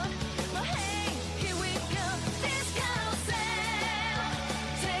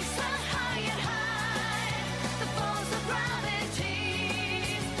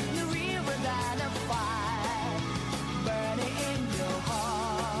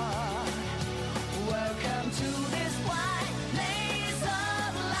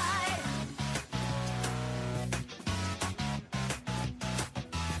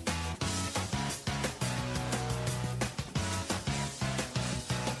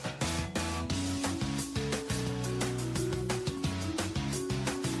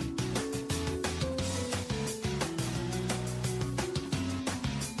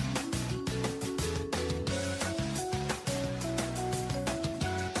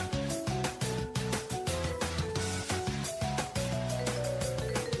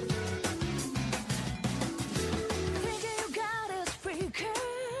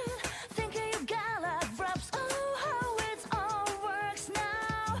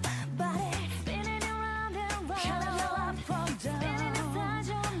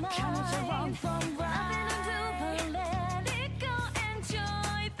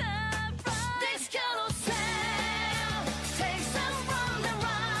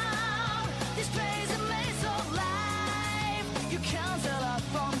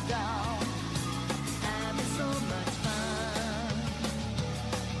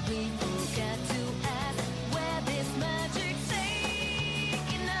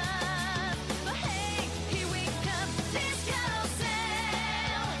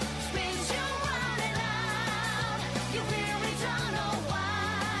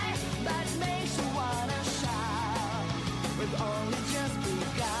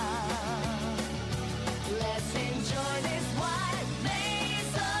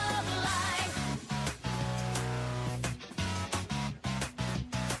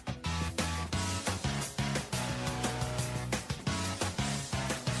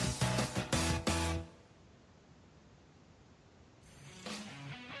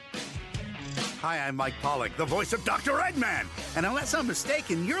Hi, I'm Mike Pollock, the voice of Dr. Eggman. And unless I'm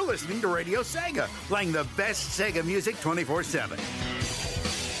mistaken, you're listening to Radio Sega, playing the best Sega music 24/7.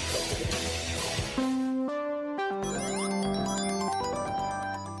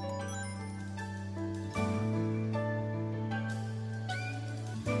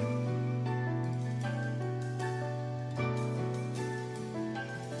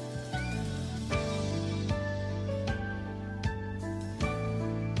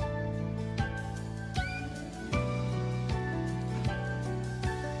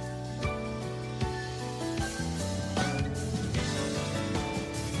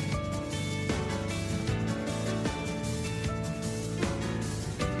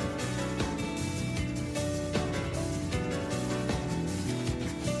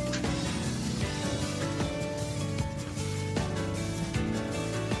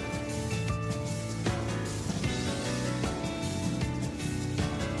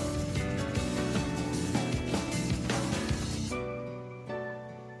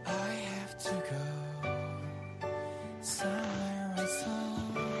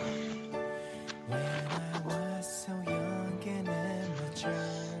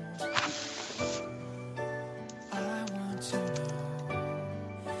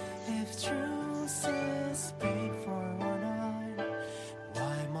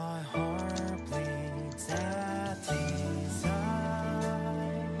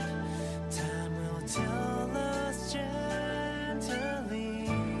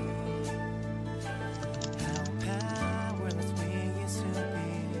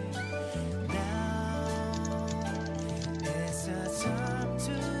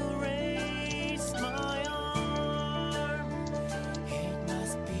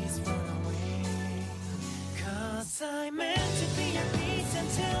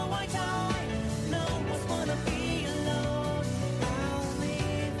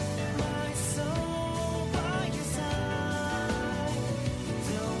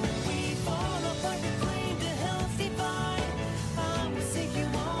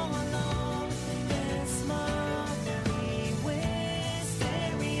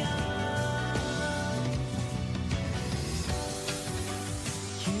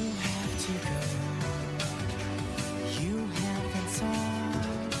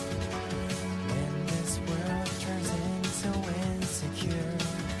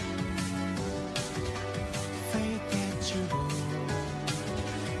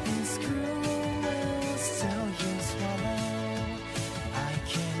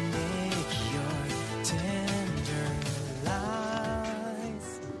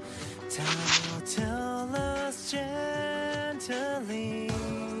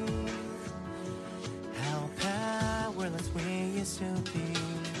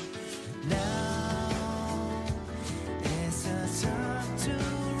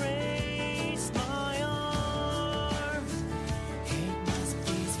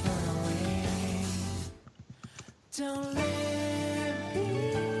 Don't let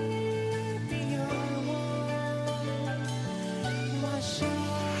me be your one. Wash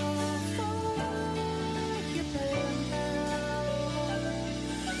off all your bad now.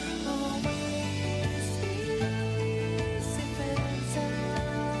 Always be safe and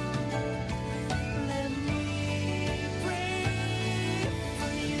sound. Let me pray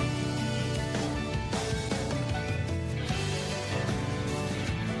for you.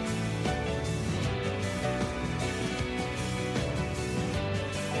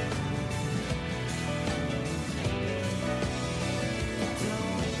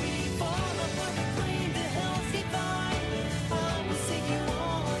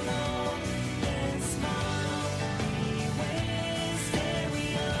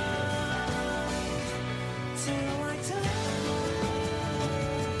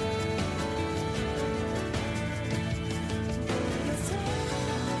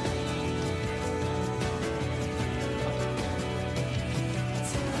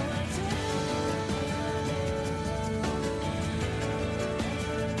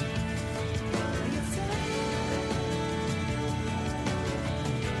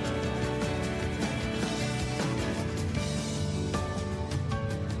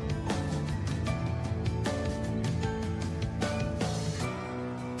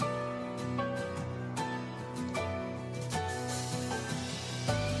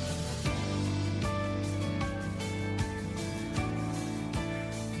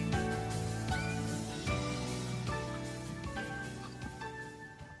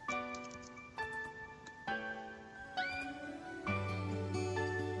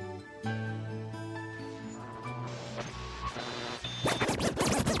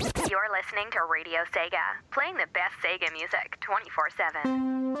 You're listening to Radio Sega, playing the best Sega music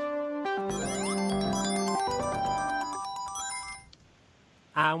 24/7.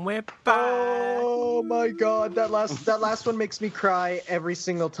 And we're back. Oh my god, that last one makes me cry every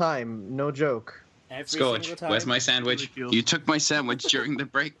single time. No joke. Every Scorch, single time. where's my sandwich? You took my sandwich during the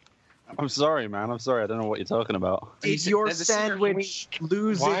break. I'm sorry, man. I'm sorry. I don't know what you're talking about. Did your sandwich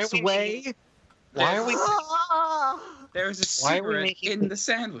lose Why are its we way? Why are we? There is a Why are we cigarette making- in the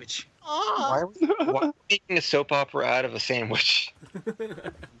sandwich. Why are we making a soap opera out of a sandwich?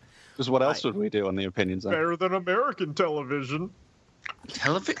 Because what else would we do on the opinion zone? Better than American television.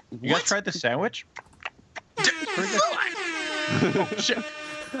 Television? You guys tried the sandwich? Oh, shit.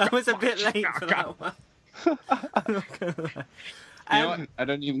 I was a bit late for that one. I'm not gonna lie. You know what? I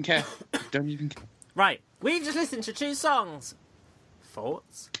don't even care. Don't even care. Right, we've just listened to 2 songs.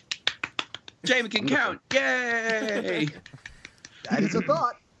 Thoughts? Jamie can count. Yay! That is a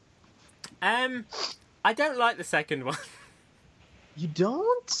thought. I don't like the second one. You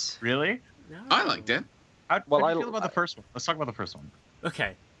don't? Really? No. I liked it. How Well, do I- you feel about the first one? Let's talk about the first one.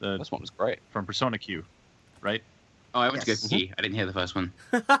 Okay. This one was great. From Persona Q, right? Oh, I went to Yes. go key. I didn't hear the first one.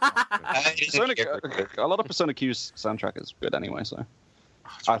 Persona, a lot of Persona Q's soundtrack is good anyway, so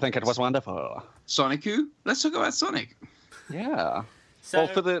I think it was wonderful. Sonic Who? Let's talk about Sonic. Yeah. So, Well,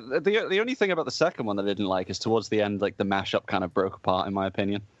 for the only thing about the second one that I didn't like is towards the end, like the mashup kind of broke apart, in my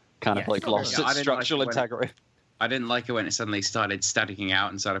opinion. Kind of Yes. like lost Yeah, I its didn't like structural it when- integrity. I didn't like it when it suddenly started staticking out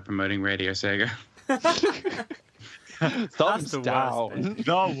and started promoting Radio Sega. Thumbs the worst down.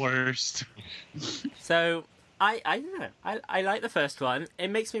 The worst. so I don't know. I like the first one. It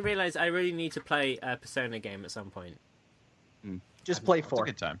makes me realize I really need to play a Persona game at some point. Just play It's a 4.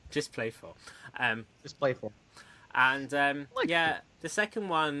 good time. Just play 4. Just play 4. And yeah, the second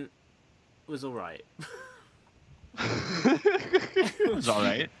one was alright. It was all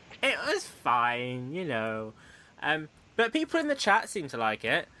right. It was fine, you know. But people in the chat seem to like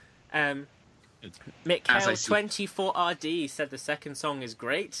it. As I see. Mikhail24RD said the second song is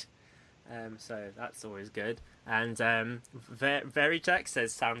great. So that's always good. And Veritech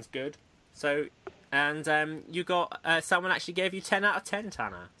says sounds good. So, and you got someone actually gave you 10 out of 10,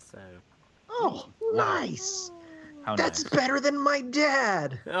 Tanner. So. Oh, nice. How That's nice. better than my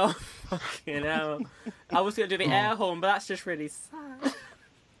dad. Oh, you know. I was going to do the air horn, but that's just really sad.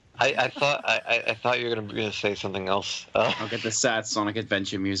 I thought you were gonna say something else. I'll get the sad Sonic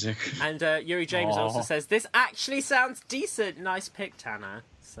Adventure music. And Yuri James Aw. also says, this actually sounds decent. Nice pick, Tanner.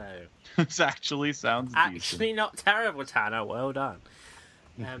 So, This actually sounds decent. actually not terrible, Tanner. Well done.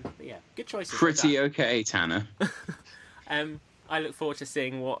 But yeah, good choices. Pretty well okay, Tanner. done. I look forward to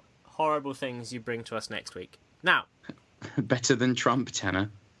seeing what horrible things you bring to us next week. Now, Better than Trump,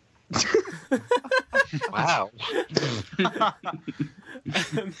 Tanner. Wow.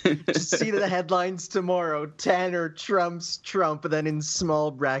 Just see the headlines tomorrow. Tanner trumps Trump, and then in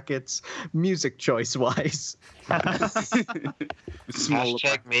small brackets, music choice wise. Small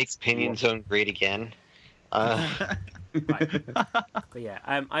Hashtag make Opinion Zone great again. right. But yeah,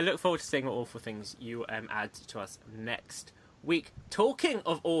 I look forward to seeing what awful things you add to us next week. Talking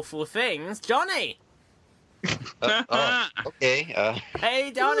of awful things, Johnny! Okay. Hey,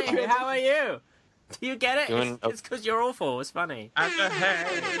 Donnie, how are you? Do you get it? Doing- It's because you're awful. It's funny.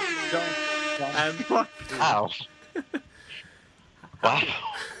 Wow. Wow.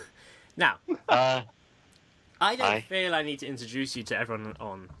 Now, Uh, I don't Hi. feel I need to introduce you to everyone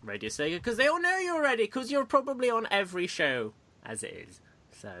on Radio Sega because they all know you already because you're probably on every show as it is.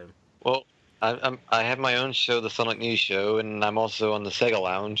 So, well, I have my own show, the Sonic News Show, and I'm also on the Sega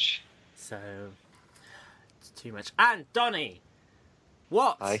Lounge. it's too much. And Donnie,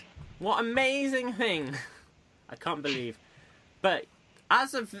 what? Hi. What amazing thing! I can't believe. But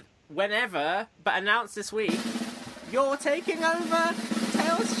as of whenever, but announced this week, you're taking over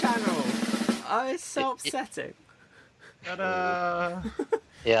Tails channel. Oh, it's so upsetting. Ta-da!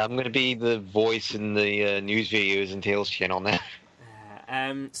 Yeah, I'm going to be the voice in the news videos and Tails channel now.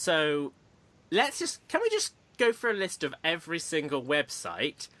 So can we just go for a list of every single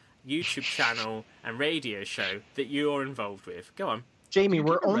website, YouTube channel, and radio show that you're involved with? Go on. Jamie, You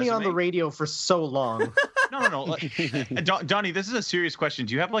we're keep a only on the resume? radio for so long. No. Like, Donnie, this is a serious question.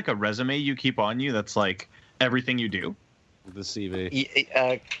 Do you have like a resume you keep on you that's like everything you do? The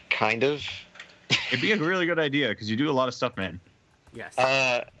CV. Kind of. It'd be a really good idea because you do a lot of stuff, man. Yes.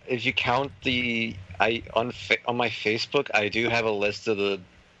 If you count on my Facebook, I do have a list of the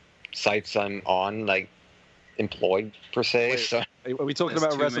sites I'm on, like employed per se. Wait. So Are we talking There's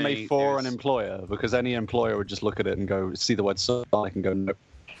about too resume many- for there's- an employer? Because any employer would just look at it and go, see the word Sonic and go, nope.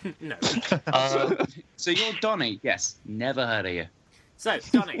 No. So you're Donnie? Yes. Never heard of you. So,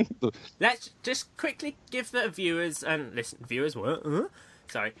 Donnie, let's just quickly give the viewers and the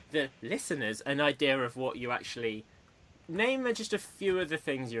listeners an idea of what you actually name just a few of the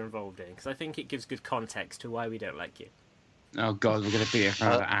things you're involved in, because I think it gives good context to why we don't like you. Oh God, we're gonna be here for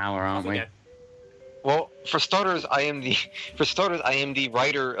another hour, aren't we? Okay. Well, for starters, I am the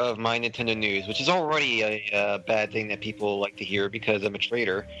writer of My Nintendo News, which is already a bad thing that people like to hear because I'm a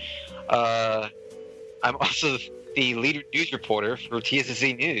traitor. I'm also the lead news reporter for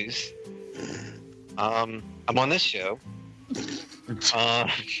TSSC News. I'm on this show.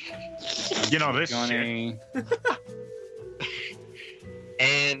 You know this shit. Johnny.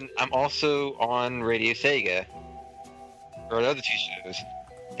 And I'm also on Radio Sega for the other two shows.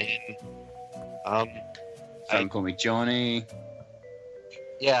 And Don't call me Johnny.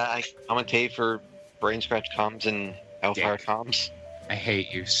 yeah, I commentate for Brain Scratch Comms and Hellfire Comms. I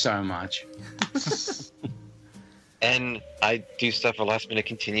hate you so much. And I do stuff for Last Minute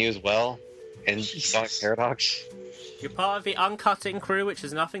Continue as well. And Sonic Paradox. You're part of the uncutting crew, which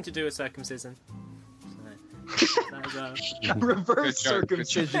has nothing to do with circumcision. So, that is, Reverse Good joke, good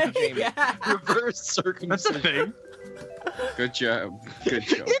circumcision, Jamie. yeah. Reverse That's a circumcision. thing. Good job. Good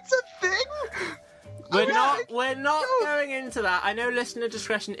job. It's a thing. We're not going into that. I know listener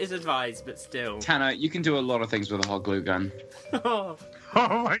discretion is advised, but still. Tanner, you can do a lot of things with a hot glue gun. Oh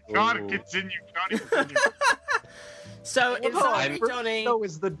my god, Ooh. continue, Johnny, continue. So in Sorry Donny, show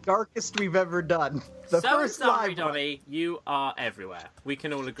is the darkest we've ever done. The so first Sorry live Donny, you are everywhere. We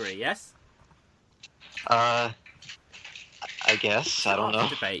can all agree, yes? I guess. I don't know.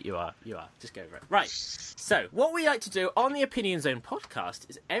 Debate. You are. Just go for it. Right. So, what we like to do on the Opinion Zone podcast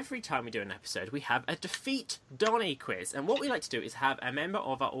is every time we do an episode, we have a Defeat Donny quiz. And what we like to do is have a member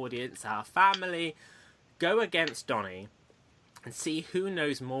of our audience, our family, go against Donny and see who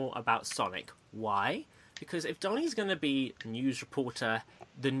knows more about Sonic. Why? Because if Donny's going to be news reporter,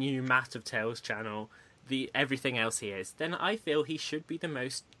 the new Matt of Tales channel, the everything else he is, then I feel he should be the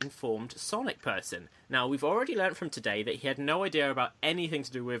most informed Sonic person. Now, we've already learned from today that he had no idea about anything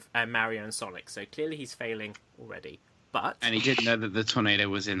to do with Mario and Sonic, so clearly he's failing already. But And he didn't know that the tornado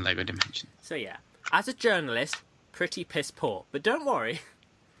was in Lego Dimensions. so yeah, as a journalist, pretty piss poor. But don't worry,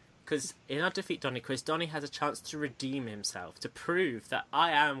 because in our Defeat Donny quiz, Donny has a chance to redeem himself, to prove that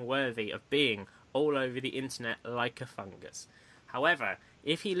I am worthy of being all over the internet like a fungus. However,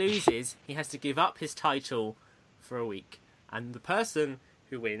 if he loses, he has to give up his title for a week, and the person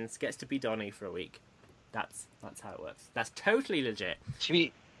who wins gets to be Donny for a week. That's how it works. That's totally legit. To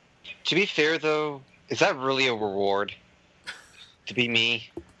be fair, though, is that really a reward? To be me?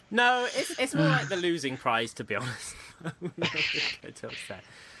 No, it's more like the losing prize, to be honest.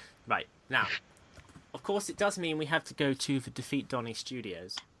 Right, now, of course, it does mean we have to go to the Defeat Donny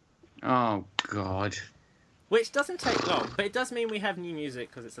Studios, Oh God. which doesn't take long, but it does mean we have new music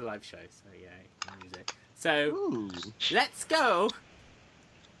because it's a live show, so yay, new music. So, let's go!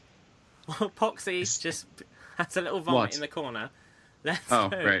 Poxy just has a little vomit What? in the corner. Let's Oh,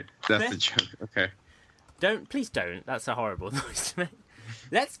 go. great. That's the joke. Okay. Please don't. That's a horrible noise to make.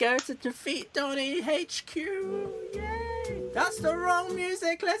 Let's go to Defeat Donny HQ. Yay! That's the wrong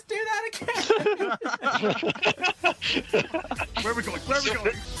music. Let's do that again. Where are we going? Where are we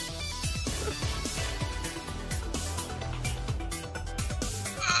going?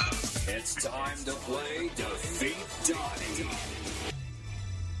 It's time to play Defeat Donny.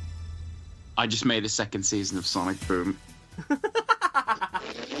 I just made a second season of Sonic Boom.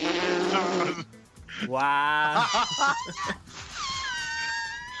 Wow.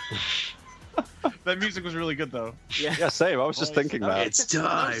 That music was really good, though. Yeah, same. I was just thinking that. It's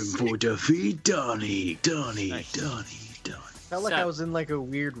time for Defeat Donny. Donny. Felt like So- I was in like a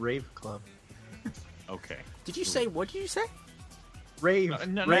weird rave club. Okay. Did you say? What did you say? Rave.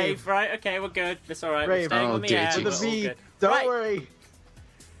 No, Rave. Right. Okay. We're good. That's all right. We're Rave. staying Oh, on the dear. air. To To the We're all V. good. Don't Right, worry.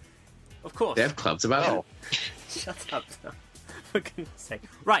 Of course. They have clubs about Oh. it. Shut up. For goodness sake.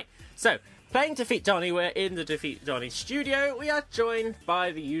 Right. So, playing Defeat Donny, we're in the Defeat Donny studio. We are joined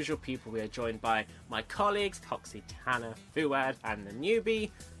by the usual people. We are joined by my colleagues, Poxy, Tanner, Fuad, and the newbie,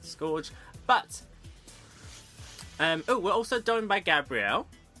 Scourge. But, we're also joined by Gabrielle.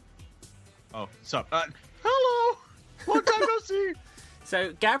 Oh, sup? Hello! Long time no see!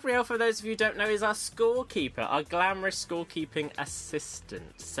 So, Gabrielle, for those of you who don't know, is our scorekeeper, our glamorous scorekeeping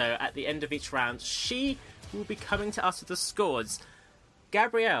assistant. So, at the end of each round, she will be coming to us with the scores.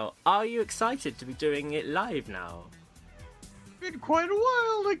 Gabrielle, are you excited to be doing it live now? Been quite a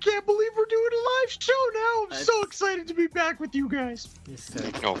while. I can't believe we're doing a live show now. I'm so It's- excited to be back with you guys.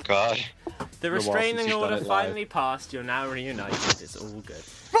 Oh, God. The while since restraining you've done order it live. finally passed. You're now reunited. It's all good.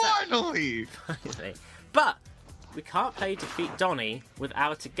 Finally! Finally. But we can't play Defeat Donny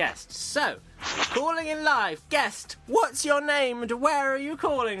without a guest. So, calling in live, guest, what's your name and where are you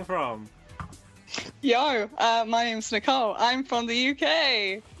calling from? Yo, my name's Nicole. I'm from the UK.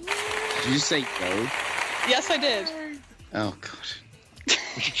 Did you say yo? Yes, I did. Oh god.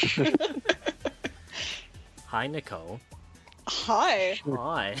 Hi, Nicole. Hi.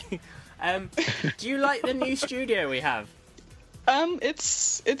 Hi. Do you like the new studio we have?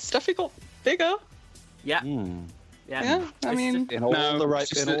 It's definitely got bigger. Yeah. Yeah, I It's mean, In all the right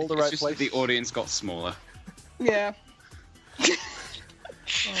places. The audience got smaller. yeah.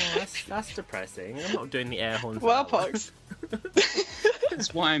 Oh, that's depressing. I'm not doing the air horn. for Well, that one. Pox.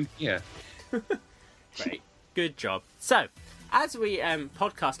 That's why I'm here. Great. Good job. So, as we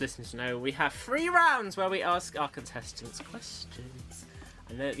podcast listeners know, we have 3 rounds where we ask our contestants questions.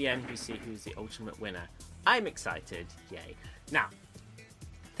 And then at the end, we see who's the ultimate winner. I'm excited. Yay. Now,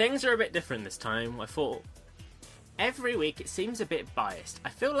 things are a bit different this time. I thought every week it seems a bit biased. I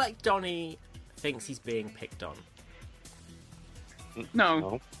feel like Donnie thinks he's being picked on.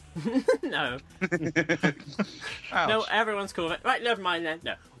 No. No. Ouch. No, everyone's cool with it. Right, never mind then.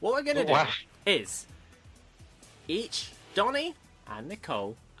 No. What we're going to do is each Donnie and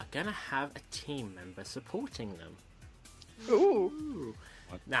Nicole are going to have a team member supporting them. Ooh.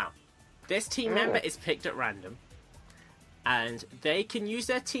 Now, this team member is picked at random, and they can use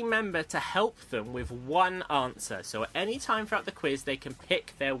their team member to help them with one answer. So at any time throughout the quiz, they can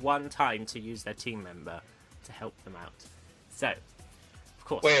pick their one time to use their team member to help them out. So, of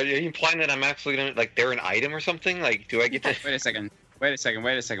course. Wait, are you implying that I'm actually gonna like they're an item or something? Like, do I get to? Wait a second.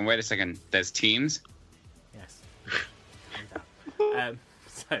 There's teams. Yes. Calm down.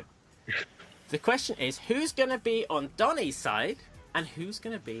 So, the question is, who's going to be on Donnie's side and who's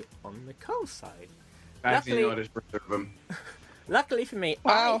going to be on Nicole's side? Luckily for me,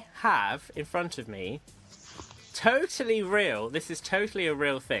 I have in front of me, totally real, this is totally a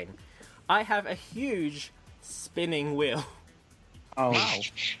real thing, I have a huge spinning wheel. Oh, wow.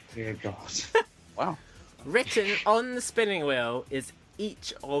 Dear God. Wow. Written on the spinning wheel is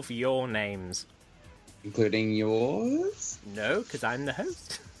each of your names. Including yours? No, because I'm the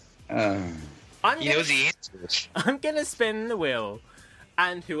host. He knows the answers. I'm going to spin the wheel,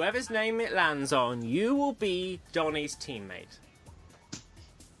 and whoever's name it lands on, you will be Donnie's teammate.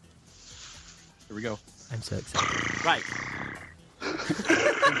 Here we go. I'm so excited. Right.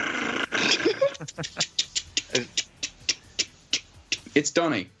 It's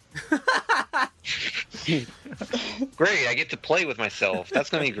Donnie. Great, I get to play with myself. That's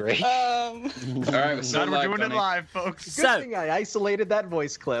gonna be great. All right, we're Glad we're doing it live, folks. Good thing I isolated that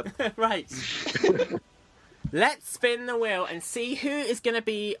voice clip. Right. Let's spin the wheel and see who is going to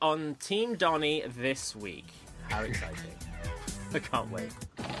be on Team Donnie this week. How exciting. I can't wait.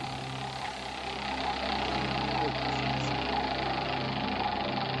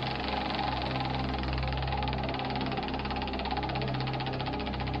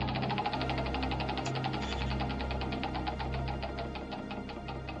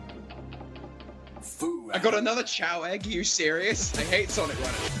 I got another Chow egg. Are you serious? I hate Sonic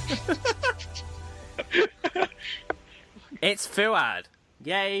Runner. It's Fuad.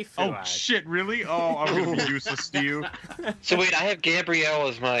 Yay, Fuad. Oh shit! Really? Oh, I'm gonna be useless to you. So wait, I have Gabrielle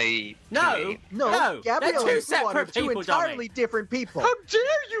as my No, No, Gabrielle they're two and Fuad are separate two people, entirely different people. How dare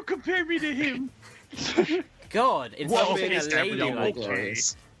you compare me to him? God, Whoa, insulting a it's lady Gabrielle like okay.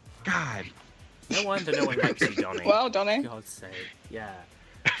 this. God. No wonder no one likes you, Donnie. Well, Donnie. God's sake. Yeah.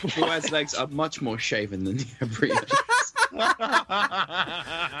 Fuad's legs are much more shaven than Gabrielle's.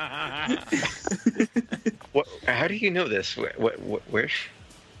 What? How do you know this? Where?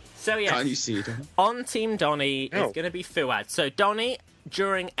 So, yes. Can't you see it? On Team Donnie No. is going to be Fuad. So, Donnie,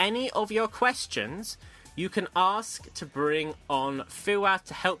 during any of your questions, you can ask to bring on Fuad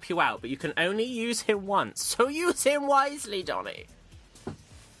to help you out, but you can only use him once. So use him wisely, Donnie.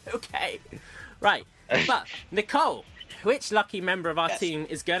 Okay. Right. But, Nicole, which lucky member of our team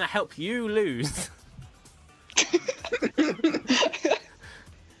is going to help you lose?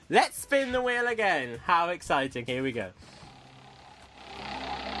 Let's spin the wheel again. How exciting. Here we go.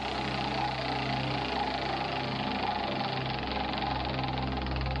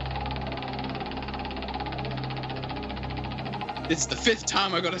 It's the 5th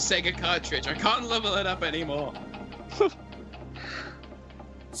time I got a Sega cartridge. I can't level it up anymore.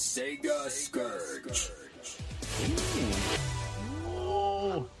 Sega Scourge.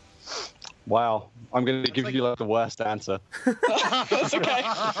 Wow, I'm going to give you like the worst answer. That's okay.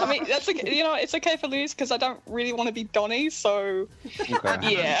 I mean, that's okay. You know, it's okay if I lose because I don't really want to be Donnie. So,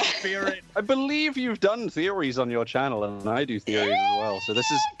 Okay. yeah. Spirit. I believe you've done theories on your channel, and I do theories as well. So this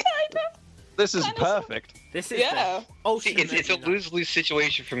is perfect. This is Yeah. the ultimate. It's a lose-lose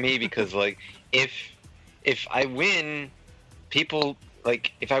situation for me because like if I win, people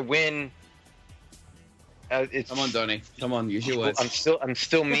like if I win, It's, Come on, Donnie. Come on, use your words. I'm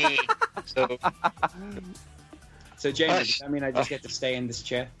still me. So So, Jamie, does that mean I just get to stay in this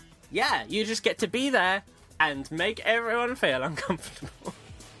chair? Yeah, you just get to be there and make everyone feel uncomfortable.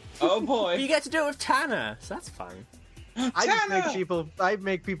 Oh boy! You get to do it with Tanner, so that's fun. I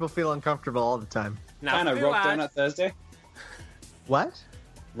make people feel uncomfortable all the time. Now, Tanner, Rock Fuad- Donut Thursday. What?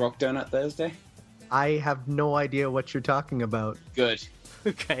 Rock Donut Thursday. I have no idea what you're talking about. Good.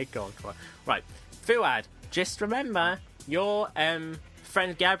 Okay, go on, come on. Right, Fuad, just remember your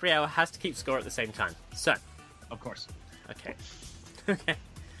friend Gabrielle has to keep score at the same time. So, Of course. okay. Okay.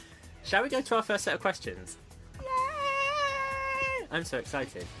 Shall we go to our first set of questions? Yay! I'm so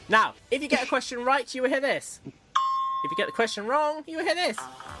excited. Now, if you get a question right, you will hear this. If you get the question wrong, you will hear this.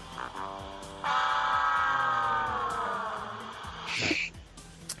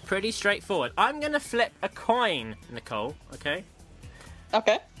 Pretty straightforward. I'm going to flip a coin, Nicole, okay?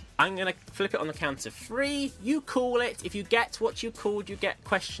 Okay. I'm going to flip it on the count of 3. You call it. If you get what you called, you get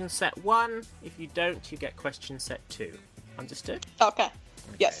question set 1. If you don't, you get question set 2. Understood? Okay.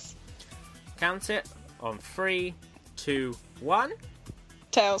 Yes. Count it on 3, 2, 1.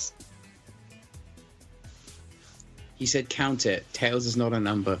 Tails. He said count it. Tails is not a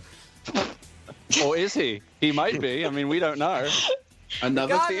number. Or is he? He might be. I mean, we don't know.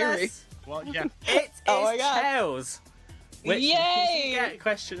 Another theory. Regardless, Well, yeah. it is Oh my God. Tails. Which means Yay! you get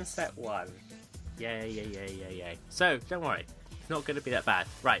question set 1. Yay. So, don't worry. It's not going to be that bad.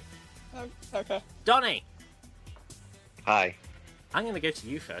 Right. Oh, okay. Donnie, hi. I'm going to go to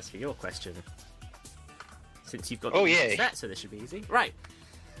you first for your question. Since you've got Oh, the yay. set, so this should be easy. Right.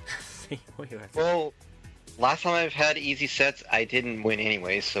 See what you have. Well, last time I've had easy sets, I didn't win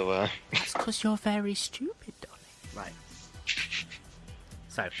anyway. So That's because you're very stupid, Donnie. Right.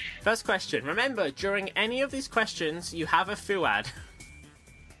 So, first question. Remember, during any of these questions, you have a Fuad.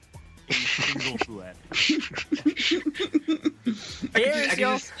 Single Fuad. Here's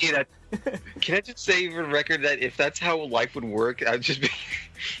your... say that. Can I just say for the record that if that's how life would work, I'd just be.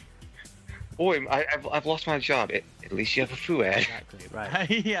 Boy, I've lost my job. At least you have a Fuad. Exactly, right.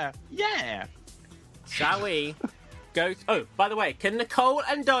 Yeah. Yeah. Shall we go... Oh, by the way, can Nicole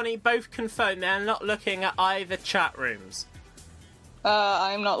and Donnie both confirm they're not looking at either chat rooms?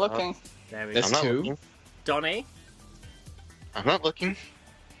 I'm not looking. There we There's go. I'm not two. looking. Donnie, I'm not looking.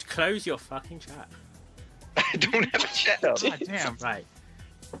 close your fucking chat. I don't have a chat up. God damn. Right.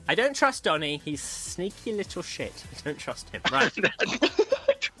 I don't trust Donnie. He's sneaky little shit. I don't trust him. Right.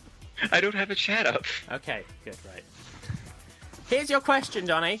 I don't have a chat up. Okay, good, right. Here's your question,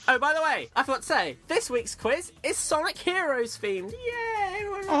 Donnie. Oh, by the way, I forgot to say, this week's quiz is Sonic Heroes themed. Yay!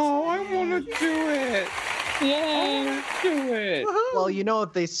 Everyone Oh, I want to do it. Yay! Do it. Well, you know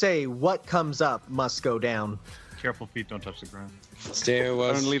what they say, what comes up must go down. Careful feet don't touch the ground. Still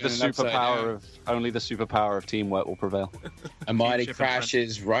was Only the superpower of teamwork will prevail. A mighty Ship in crash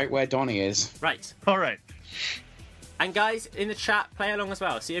is right where Donnie is. Right. All right. And guys, in the chat, play along as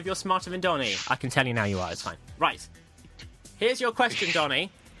well. See if you're smarter than Donnie. I can tell you now you are. It's fine. Right. Here's your question,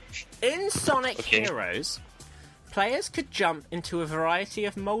 Donnie. In Sonic Okay. Heroes, players could jump into a variety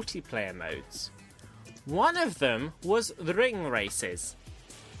of multiplayer modes. One of them was the ring races.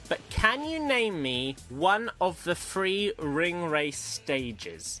 But can you name me one of the 3 ring race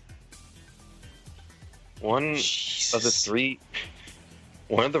stages? One of the three.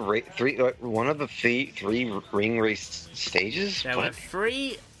 One of the three ring race stages. There were What?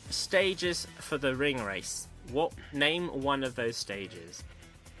 3 stages for the ring race. Name one of those stages.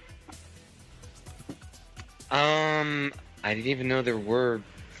 I didn't even know there were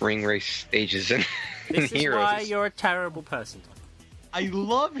ring race stages in This is Heroes. why you're a terrible person. I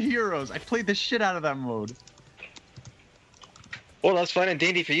love Heroes. I played the shit out of that mode. Well, that's fine and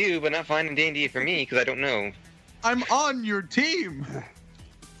dandy for you, but not fine and dandy for me because I don't know. I'm on your team.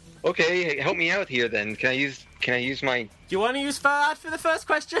 Okay, help me out here then. Can I use my? Do you want to use Fuad for the first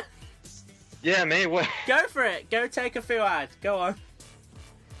question? Yeah, man. What? Go for it. Go take a Fuad. Go on.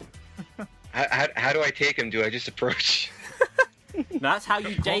 How do I take him? Do I just approach? That's how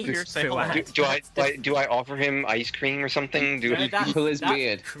you date here, say hello. Fuad. Do I offer him ice cream or something? Do No, that's- Pull his that's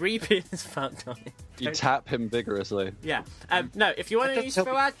beard. creepy as fuck, Donnie. You tap him vigorously. Yeah. No, if you want to That use does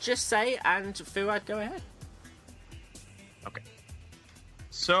help. Fuad, just say, and Fuad, go ahead.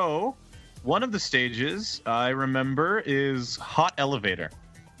 So, one of the stages I remember is Hot Elevator.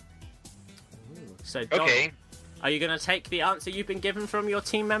 So, Donnie, Okay. are you going to take the answer you've been given from your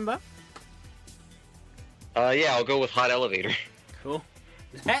team member? Yeah, I'll go with hot elevator. Cool.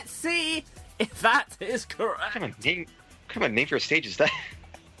 Let's see if that is correct. Come on, name for a stage is that?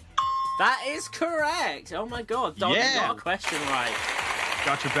 That is correct. Oh my god, Donnie Yeah. got a question right.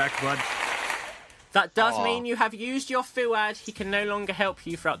 Got your back, bud. That does Aw. mean you have used your Fuad. He can no longer help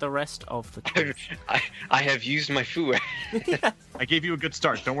you throughout the rest of the quiz. I have used my food. I gave you a good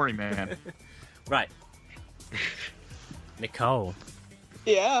start. Don't worry, man. Right. Nicole,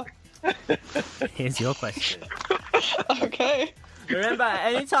 Yeah. here's your question. Okay. Remember,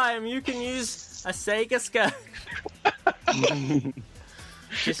 at any time you can use a Sega Scourge.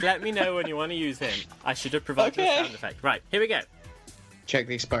 Just let me know when you want to use him. I should have provided a Okay. sound effect. Right, here we go. Check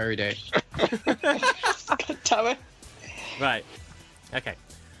the expiry date. God damn it. Right. Okay.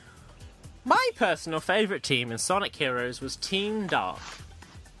 My personal favourite team in Sonic Heroes was Team Dark.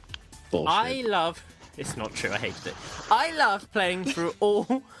 Bullshit. I love... It's not true, I hated it. I loved playing through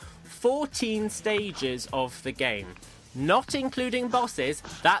all 14 stages of the game. Not including bosses.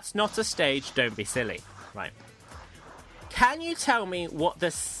 That's not a stage, don't be silly. Right. Can you tell me what the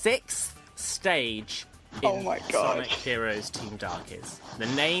 6th stage in Oh my God. Sonic Heroes Team Dark is? The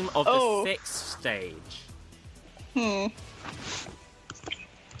name of Oh. the 6th stage. I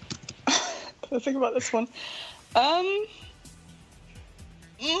think about this one. I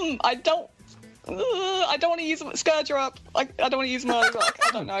don't want to use Scourger up. I don't want to use my rock.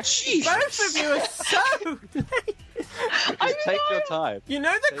 I don't know. Both of you are so... Just take your time. You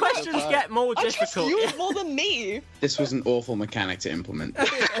know the questions get more I trust difficult. you more than me. This was an awful mechanic to implement.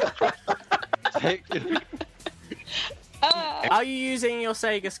 Are you using your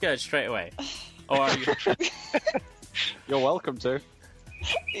Sega Scourge straight away? Or are you... You're welcome to.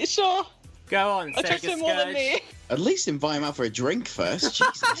 You sure? Go on, I trust Sega him more than me. Scourge. At least invite him out for a drink first.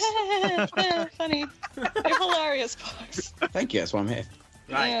 Jesus. Funny. You're hilarious, Fox. Thank you, that's why I'm here.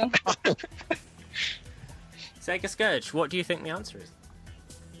 Right. Yeah. Sega Scourge, what do you think the answer is?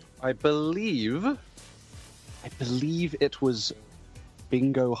 I believe it was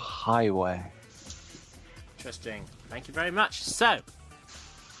Bingo Highway. Interesting. Thank you very much. So,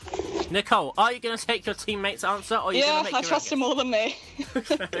 Nicole, are you going to take your teammate's answer, or are you Yeah, going to make I your trust him more than me.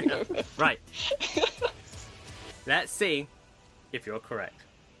 Fair enough. Right. Let's see if you're correct.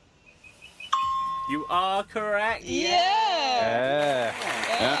 You are correct. Yeah.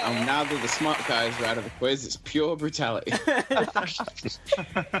 Yeah, and now that the smart guys are out of the quiz, it's pure brutality.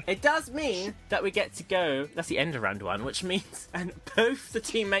 It does mean that we get to go. That's the end of round one, which means, and both the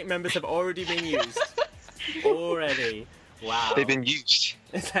teammate members have already been used. Already. Wow. They've been used.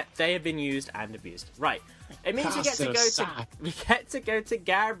 They have been used and abused. Right. It means we get to So go to sad.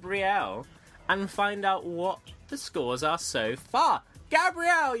 Gabrielle and find out what the scores are so far.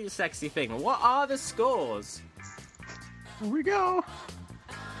 Gabrielle, you sexy thing, what are the scores? Here we go.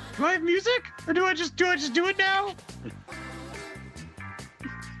 Do I have music, or do I just do it now?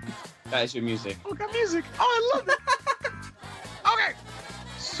 That is your music. Oh, got music. Oh, I love it. Okay,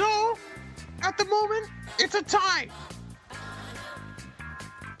 so at the moment it's a tie.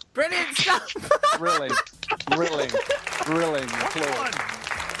 Brilliant stuff! Thrilling. Applause.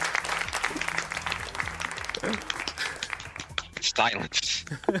 Silence.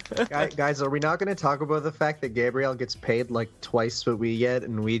 Guys, are we not going to talk about the fact that Gabrielle gets paid like twice what we get,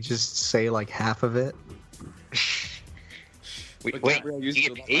 and we just say like half of it? But Wait, Gabrielle you used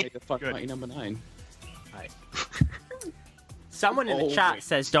get to paid? the Fun Mighty number 9. Someone in the Oh, chat wait.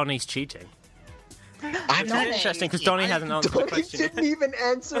 says Donnie's cheating. I'm Which not is interesting because Donnie hasn't answered the Donnie question. didn't even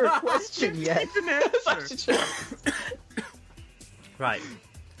answer a question yet. Right.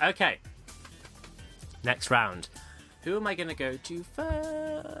 Okay. Next round. Who am I going to go to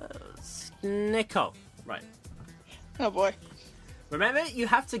first? Nicole. Right. Oh boy. Remember, you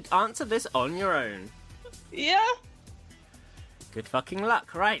have to answer this on your own. Yeah. Good fucking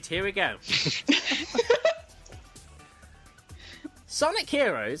luck. Right, here we go. Sonic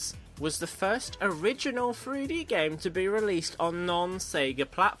Heroes was the first original 3D game to be released on non-Sega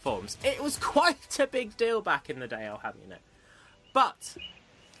platforms. It was quite a big deal back in the day, I'll have you know. But,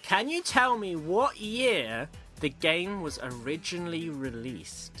 can you tell me what year the game was originally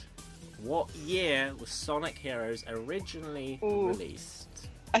released? What year was Sonic Heroes originally released?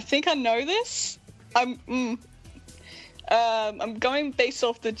 I think I know this. I'm going based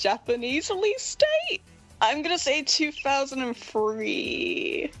off the Japanese release date. I'm gonna say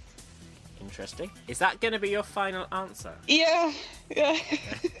 2003. Interesting. Is that going to be your final answer? Yeah.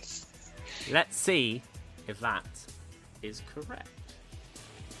 Let's see if that is correct.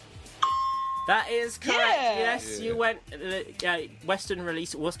 That is correct. Yeah. Yes, you went. Western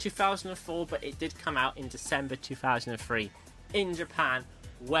release was 2004, but it did come out in December 2003 in Japan.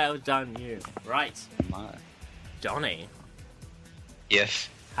 Well done, you. Right, My. Donnie. Yes.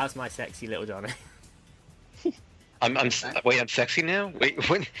 How's my sexy little Donnie? I'm sexy now? Wait,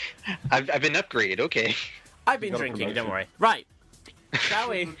 what? I've been upgraded, okay. I've been got a drinking. Don't promotion. worry. Right. Shall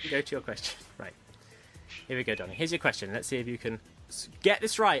we go to your question? Right. Here we go, Donnie. Here's your question. Let's see if you can get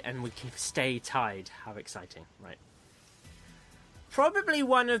this right and we can stay tied. How exciting. Right. Probably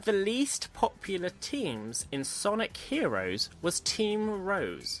one of the least popular teams in Sonic Heroes was Team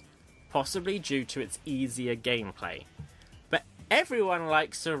Rose, possibly due to its easier gameplay. But everyone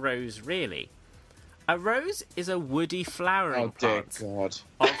likes a rose, really. A rose is a woody flowering plant God.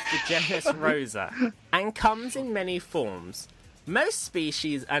 of the genus Rosa and comes in many forms. Most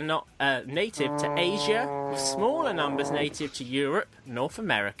species are not native to Asia, with smaller numbers native to Europe, North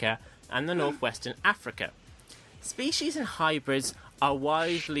America, and the northwestern Africa. Species and hybrids are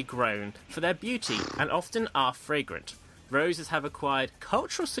widely grown for their beauty and often are fragrant. Roses have acquired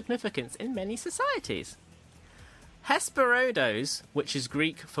cultural significance in many societies. Hesperodos, which is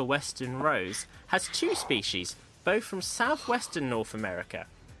Greek for western rose, has 2 species, both from southwestern North America.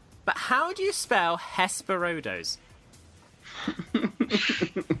 But how do you spell Hesperodos?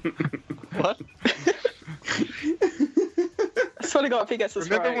 What? I swear to God, if he gets this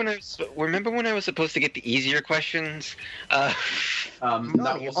right. Remember when I was supposed to get the easier questions? All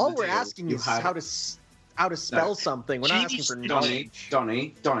we're asking is how to spell something. We're not asking for knowledge.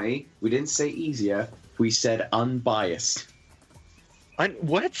 Donnie, we didn't say easier. We said unbiased.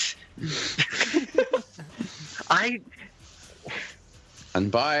 What?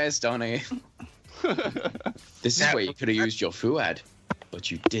 Unbiased, Donnie. This is where you could have used your fuad, but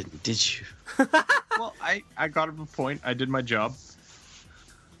you didn't, did you? Well, I got a point. I did my job.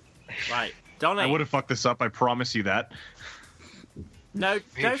 Right, Donnie. I would have fucked this up. I promise you that. No,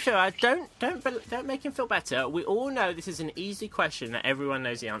 don't feel. Don't make him feel better. We all know this is an easy question that everyone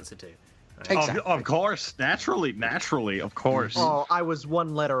knows the answer to. Right? Exactly. Of course, naturally, of course. Oh, I was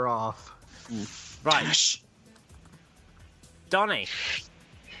 1 letter off. Right, Donnie.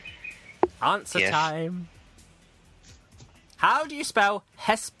 Answer Yes. time. How do you spell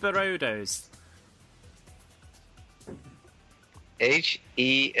Hesperodos?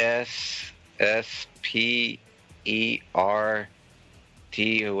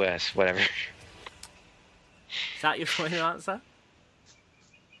 Hesperodos, whatever. Is that your final answer?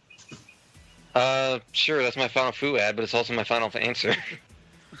 Sure, that's my final fuad, but it's also my final answer.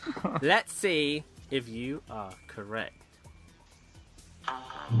 Let's see if you are correct.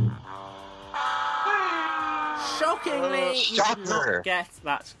 Shockingly, you did not get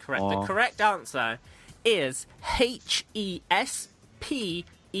that correct. The correct answer is Hesperrrhodos.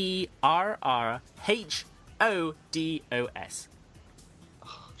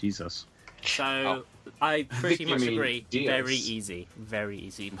 Jesus. So I pretty much agree. Dios. Very easy. Very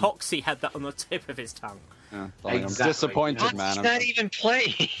easy. Poxy had that on the tip of his tongue. I'm Exactly. disappointed, man. He's I'm not even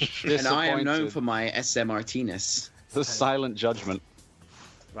playing. And I am known disappointed. for my SM Martinez. The silent judgment.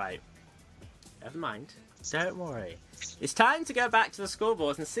 Right. Never mind. Don't worry. It's time to go back to the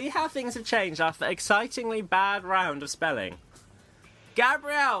scoreboards and see how things have changed after an excitingly bad round of spelling.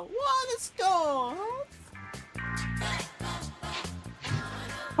 Gabrielle, what are the scores?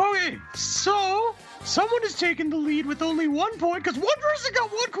 Okay, so someone has taken the lead with only 1 point because one person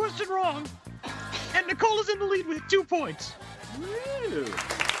got 1 question wrong, and Nicole is in the lead with 2 points. Woo.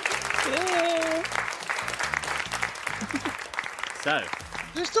 Yeah. So,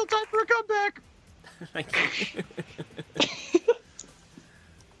 There's still time for a comeback. thank you.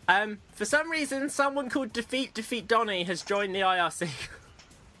 For some reason, someone called Defeat Donnie has joined the IRC.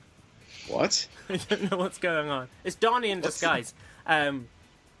 What? I don't know what's going on. It's Donnie in disguise.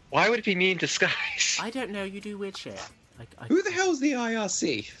 Why would it be me in disguise? I don't know. You do weird shit. Who the hell's the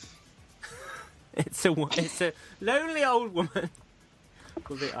IRC? It's a lonely old woman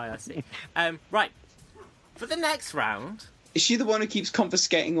called the IRC. Right. For the next round. Is she the one who keeps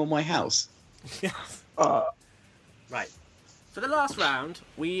confiscating all my house? Yes. Right. For the last round,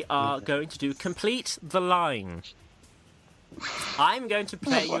 we are going to do Complete the Line. I'm going to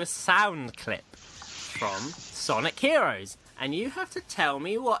play you a sound clip from Sonic Heroes, and you have to tell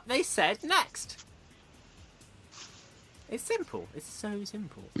me what they said next. It's simple. It's so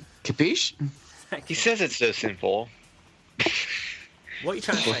simple. Capiche? He says it's so simple. What are you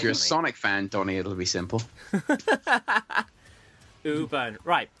trying to Well, say? if you're a Donnie? Sonic fan, Donnie, it'll be simple. Ooh, burn.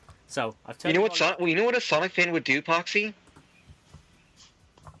 Right. So I've told You know what all- a Sonic fan would do, Poxy?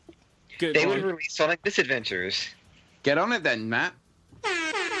 Good They boy. would release Sonic Misadventures. Get on it then, Matt.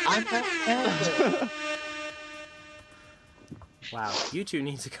 Wow, you two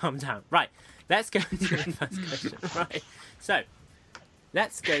need to calm down. Right, let's go to the first question. Right, so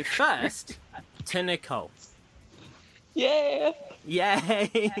let's go first to Nicole. Yeah.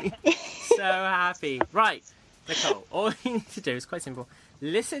 Yay! So happy. Right, Nicole, all you need to do is quite simple.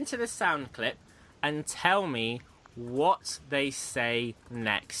 Listen to the sound clip and tell me what they say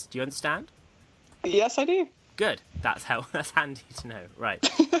next. Do you understand? Yes, I do. Good. That's handy to know. Right.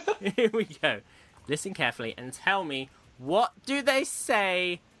 Here we go. Listen carefully and tell me, what do they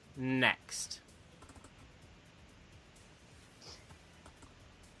say next?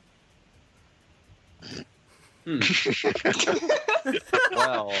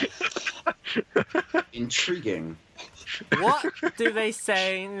 Well, Intriguing. What do they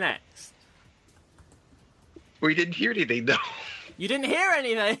say next? We didn't hear anything though. You didn't hear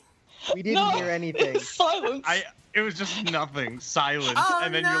anything. We didn't hear anything. Silence. It was just nothing, silence, Oh,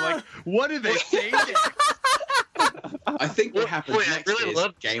 and then no. you're like, "What do they say?" next? I think what happens Wait, I next really is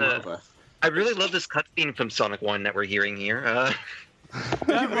love game over. I really love this cutscene from Sonic 1 that we're hearing here.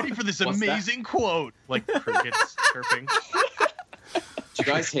 Get ready for this What's that? amazing quote, like crickets chirping. Do you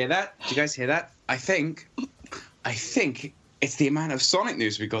guys hear that? Do you guys hear that? I think it's the amount of Sonic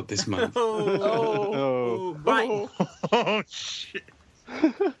news we got this month. Oh. Right. Oh shit!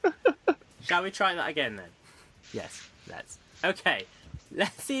 Shall we try that again then? Yes, let's. Okay,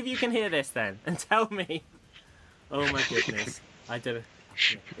 let's see if you can hear this then, and tell me. Oh my goodness, I did it.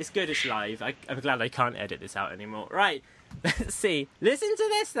 It's good it's live. I'm glad I can't edit this out anymore. Right, let's see. Listen to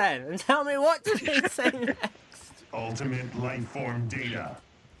this then, and tell me what do they say next. Ultimate life form data.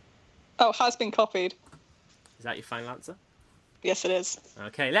 Oh, has been copied. Is that your final answer? Yes, it is.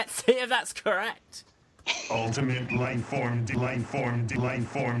 Okay, let's see if that's correct. Ultimate life form.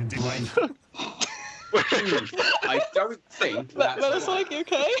 I don't think that's That is like,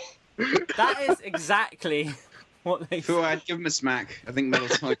 okay? That is exactly what they Cool, said. I'd give him a smack. I think Metal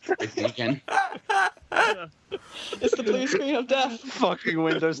Sonic everything again. It's the blue screen of death. fucking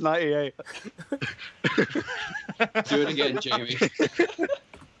Windows 98. Do it again, Jamie.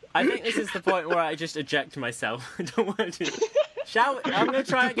 I think this is the point where I just eject myself. I don't want to. Shall we? I'm going to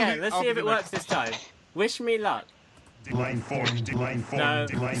try again. Let's see if it works this time. Wish me luck. Line form. No.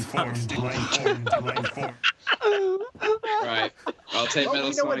 Right. I'll take Oh, Metal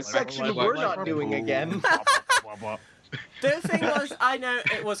we know what Sonic. section we're not doing again. The thing was, I know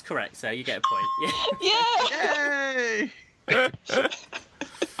it was correct, so you get a point. Yeah. Yeah! Yay!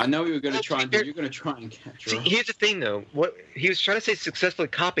 I know you were going to try and do. You're going to try and catch See, her. here's the thing, though. What he was trying to say successfully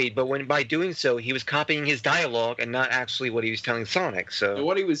copied, but by doing so, he was copying his dialogue and not actually what he was telling Sonic. So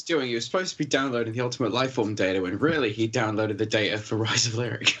What he was doing, he was supposed to be downloading the Ultimate Lifeform data, when really he downloaded the data for Rise of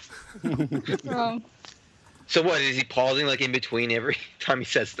Lyric. So what is he pausing like in between every time he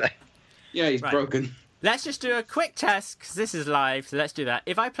says that? Yeah, he's Right. broken. Let's just do a quick test, because this is live, so let's do that.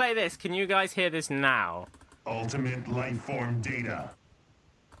 If I play this, can you guys hear this now? Ultimate life form data.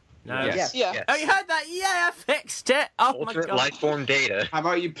 No? Yes. Yeah. Yes. Oh, you heard that? Yeah, I fixed it! Oh Alternate my god. life form data. How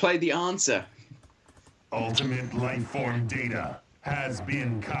about you play the answer? Ultimate life form data has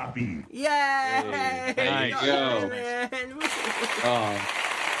been copied. Yay! There you go. Oh,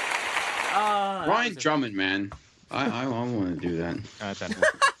 Oh, Ryan Drummond, man. I want to do that.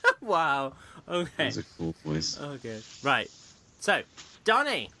 wow. Okay. That's a cool voice. Oh, good. Right. So,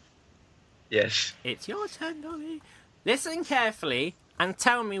 Donnie, Yes. it's your turn, Donnie. Listen carefully and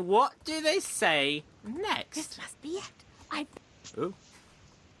tell me, what do they say next? This must be it. I Ooh.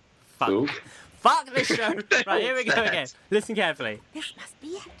 Fuck. Ooh. Fuck this show. Right, here we go again. Listen carefully. This must be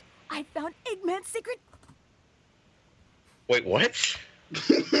it. I found Eggman's secret. Wait, what?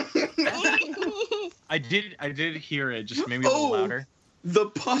 I did hear it, just maybe a little louder. The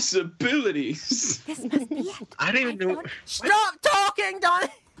possibilities. This must be it. I don't even know. found- Stop talking, Donnie!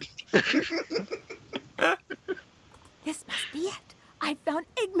 This must be it. I found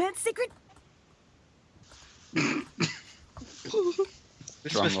Eggman's secret.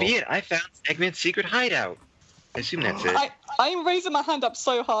 This must be it. I found Eggman's secret hideout. I assume that's it. I'm raising my hand up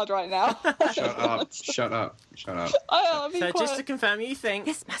so hard right now. Shut up. Shut up. Shut up. I'll be So, quiet. just to confirm, you think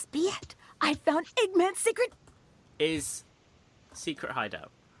This must be it. I found Eggman's secret. is Secret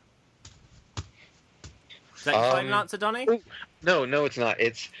Hideout? Is that your final answer, Donnie? No, it's not.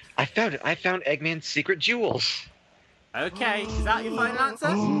 It's I found it. I found Eggman's secret jewels. Okay, is that your final answer?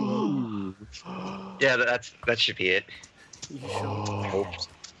 Yeah, that should be it. You sure? I hope.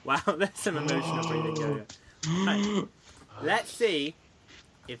 Wow, there's some emotional breathing going on. Right. Let's see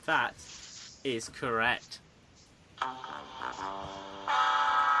if that is correct.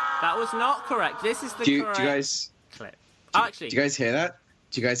 That was not correct. This is the Do you correct guys? clip. Actually, Do you guys hear that?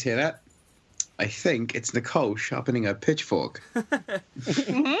 Do you guys hear that? I think it's Nicole sharpening her pitchfork.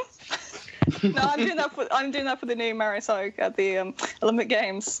 No, I'm doing that for the new Mario Sonic at the Olympic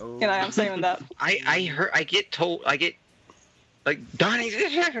Games. Oh. You know, I'm saving that. I get like Donnie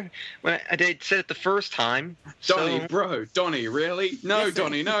when I said it the first time. Donnie, So, bro, Donnie, really? No, Listen.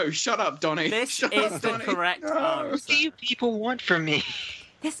 Donnie, no. Shut up, Donnie. this Shut is up, the Donnie. correct No. answer. what do you people want from me?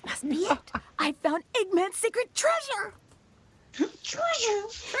 This must be it. I found Eggman's secret treasure. Treasure.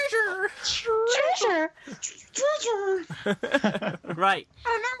 Right.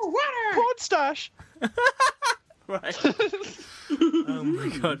 Oh no, water. Porn stash. Right. Oh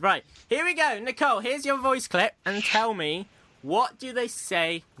my god. Right. Here we go. Nicole, here's your voice clip and tell me, what do they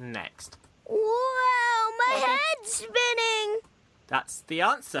say next? Wow, my head's spinning. That's the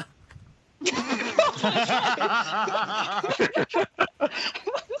answer.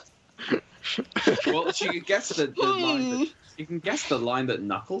 Well, she could guess the line. You can guess the line that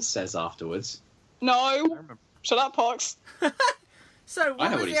Knuckles says afterwards. No. Shut up, Pox. So,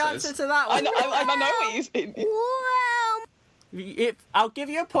 what was the answer to that one? I know what he's... Wow. I'll give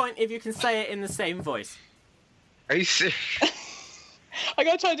you a point if you can say it in the same voice. Are you serious? I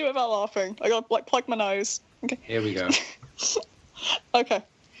gotta try to do it without laughing. I gotta, like, plug my nose. Okay. Here we go. Okay.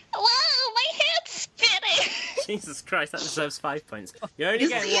 Wow, my head's spinning. Jesus Christ, that deserves 5 points. You're only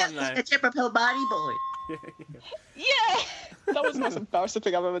getting one, though. The Chipper Pill Body Boy. Yeah! That was the most embarrassing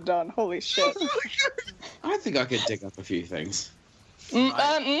thing I've ever done. Holy shit. I think I could dig up a few things. Please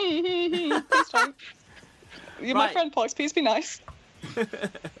don't. You're my Right. friend, Pox. Please be nice.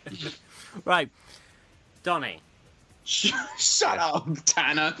 Right. Donnie. Shut up,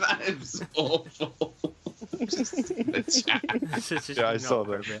 Tanner. That is awful. Yeah, I saw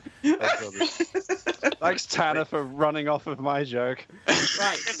that. Thanks, Tanner, for running off of my joke.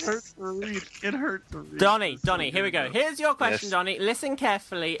 Right. It hurts to read. It hurts to read. Donnie, here we go. Here's your question, Yes. Donnie. Listen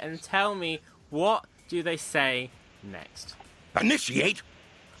carefully and tell me, what do they say next? Initiate.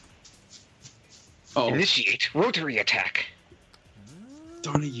 Oh, Initiate rotary attack.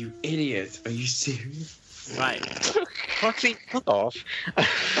 Donnie, you idiot. Are you serious? Right. Fucking fuck off.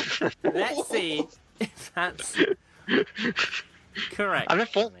 Let's see if that's correct. I'm not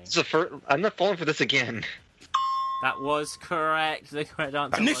falling. Donnie. I'm not falling for this again. That was correct. The correct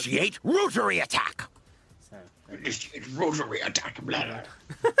answer Initiate rotary attack. was... So, Initiate rotary attack. Blah,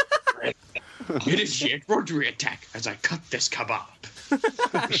 blah. Initiate rotary attack as I cut this kebab.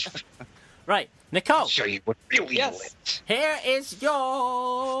 right. Nicole, I'll show you what really Yes. wins. here is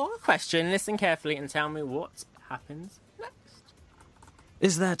your question. Listen carefully and tell me what happens next.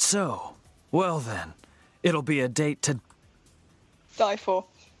 Is that so? Well then, it'll be a date to... Die for.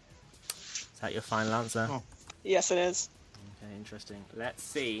 Is that your final answer? Oh. Yes, it is. Okay, interesting. Let's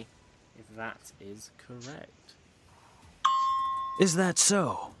see if that is correct. Is that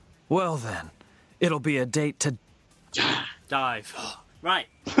so? Well then, it'll be a date to... Dive. Right.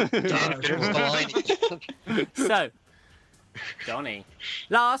 Dan, finish the line. So, Donnie.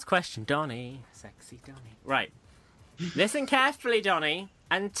 Last question, Donnie. Sexy Donnie. Right. Listen carefully, Donnie,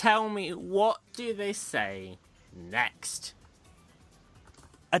 and tell me, what do they say next?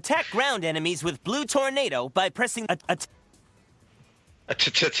 Attack ground enemies with blue tornado by pressing What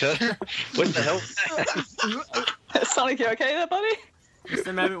the hell? Sonic, you okay there, buddy? It's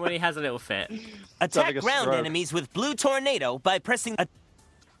the moment when he has a little fit. attack having a ground stroke. enemies with blue tornado by pressing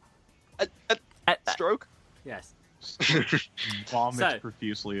Stroke? Yes. Vomits So-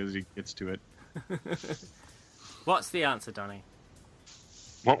 profusely as he gets to it. What's the answer, Donnie?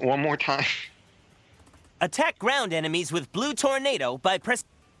 One more time. attack ground enemies with blue tornado by pressing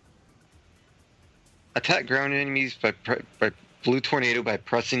Attack ground enemies by blue tornado by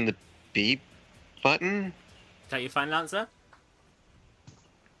pressing the B button. Is that your final answer?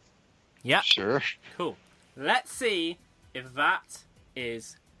 Yep. Sure. Cool. Let's see if that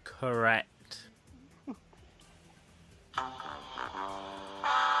is correct.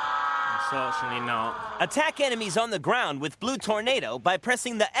 Unfortunately not. attack enemies on the ground with blue tornado by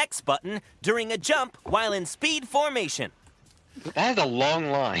pressing the X button during a jump while in speed formation. That is a long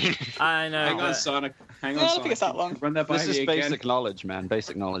line. I know. Hang on, but- Sonic. Hang Yeah, on, I don't Sonic. think it's that long. Run that by This me is again. basic knowledge, man.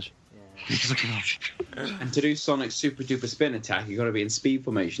 Basic knowledge. And to do Sonic's super duper spin attack, you've got to be in speed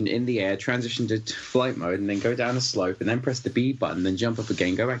formation in the air, transition to flight mode, and then go down a slope, and then press the B button, then jump up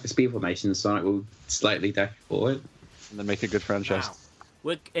again, go back to speed formation, and Sonic will slightly dash forward. And then make a good franchise.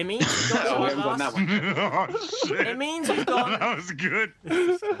 Wow. It means we've got to Oh, we our haven't got that last... one. Oh, shit. It means we've got... That was good.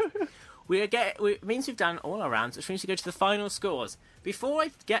 It means we've done all our rounds, which means we go to the final scores. Before I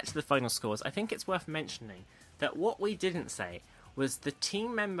get to the final scores, I think it's worth mentioning that what we didn't say was the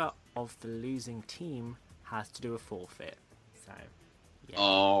team member of the losing team has to do a forfeit. So, yeah.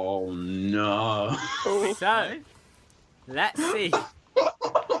 Oh, no. So, let's see.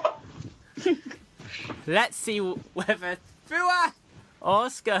 Let's see whether Fua or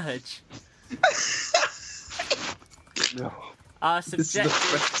Scourge are subjected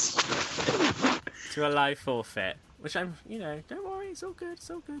to a live forfeit. Which don't worry, it's all good,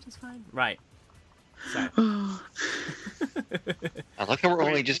 it's fine. Right. So. I like how we're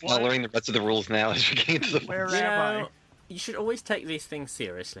only just now learning the rest of the rules now as we get into the. Where am I? You should always take these things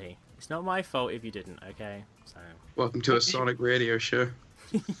seriously. It's not my fault if you didn't. Okay. So. Welcome to a Sonic radio show.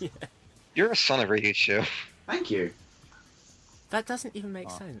 Yeah. You're a Sonic radio show. Thank you. That doesn't even make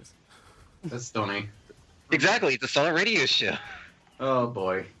sense. That's Donnie. Exactly, it's a Sonic radio show. Oh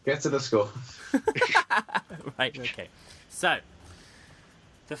boy, get to the score. Right. Okay. So.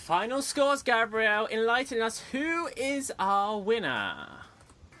 The final scores, Gabrielle. Enlighten us. Who is our winner?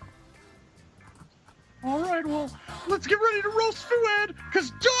 All right, well, let's get ready to roast Fuad, because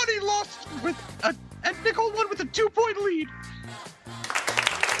Donnie lost with and Nicole won with a 2-point lead.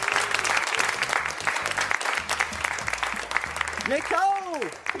 Nicole,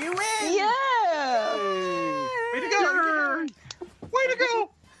 you win! Yeah! Way to go! Way to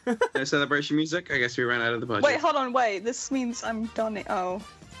go! No celebration music? I guess we ran out of the budget. Wait, hold on, wait. This means I'm done it. Oh.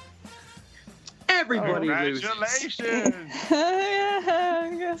 Everybody loses. Congratulations!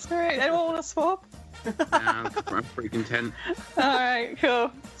 Yeah, that's great. Anyone want to swap? Nah, I'm pretty content. Alright,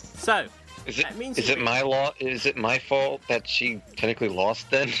 cool. So, Is it that means is it my law? Is it my fault that she technically lost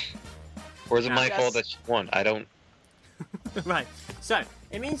then, or is it my Yes. fault that she won? I don't. Right. So,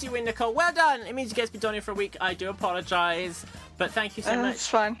 it means you win, Nicole. Well done! It means you get to be Donnie for a week. I do apologise. But thank you so much. It's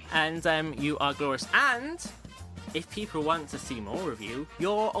fine. And you are glorious. And if people want to see more of you,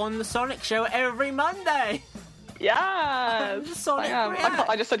 you're on the Sonic Show every Monday. Yes! The Sonic I am. React.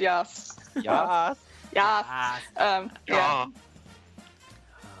 I just said yes. Yes. Yes. Ah, Yeah. oh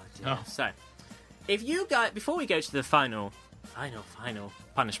dear. So, if you guys, before we go to the final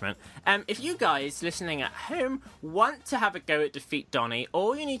punishment, if you guys listening at home want to have a go at Defeat Donnie,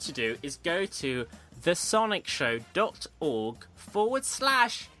 all you need to do is go to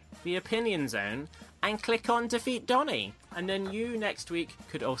thesonicshow.org/the opinion zone and click on Defeat Donnie. And then you next week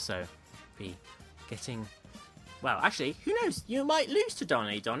could also be getting, well, actually, who knows? You might lose to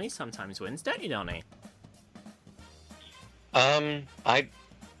Donnie. Donnie sometimes wins, don't you, Donnie? I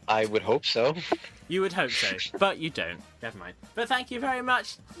would hope so. You would hope so, but you don't. Never mind. But thank you very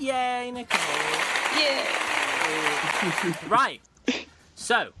much. Yay, Nicole. Yeah. Right.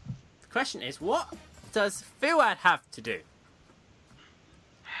 So, the question is, what does Fuad have to do?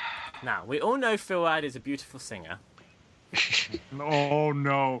 Now, we all know Fuad is a beautiful singer. Oh,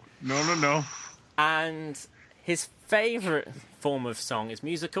 no. No. And his favourite form of song is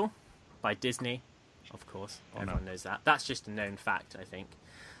musical by Disney, of course. Everyone knows that. That's just a known fact, I think.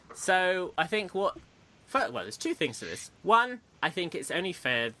 So, I think well, there's two things to this. One, I think it's only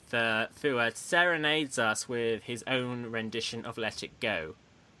fair that Fuad serenades us with his own rendition of Let It Go.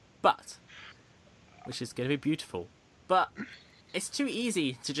 Which is going to be beautiful. But it's too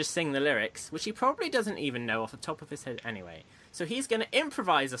easy to just sing the lyrics, which he probably doesn't even know off the top of his head anyway. So he's going to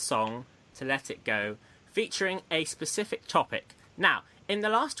improvise a song to Let It Go, featuring a specific topic. Now, in the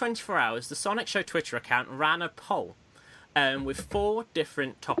last 24 hours, the Sonic Show Twitter account ran a poll with 4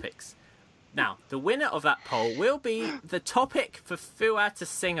 different topics. Now, the winner of that poll will be the topic for Fuad to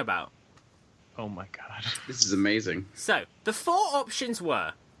sing about. Oh my god. This is amazing. So, the 4 options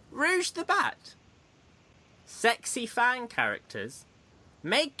were Rouge the Bat, sexy fan characters,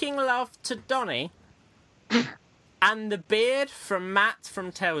 making love to Donnie, and the beard from Matt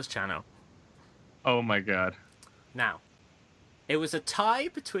from Tails Channel. Oh my god. Now, it was a tie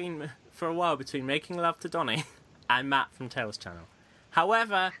for a while between making love to Donnie and Matt from Tails Channel.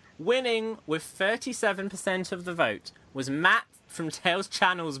 However, winning with 37% of the vote was Matt from Tails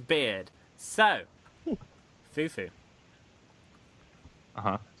Channel's beard. So, Fufu.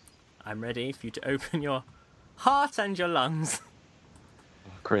 Uh-huh. I'm ready for you to open your heart and your lungs.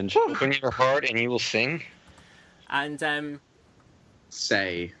 Cringe. Open your heart and you will sing. And,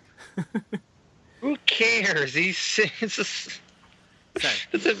 Say. Who cares? He's it's a, So,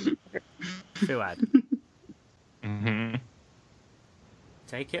 it's a, Fuad, Mm-hmm.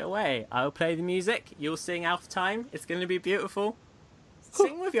 take it away. I'll play the music. You'll sing out of time. It's going to be beautiful.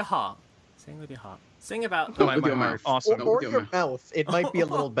 Sing with your heart. Sing with your heart. Sing about... Oh, with your mouth. Awesome. Or your mouth. It might be a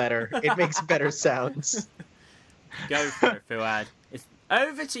little better. It makes better sounds. Go for it, Fuad. It's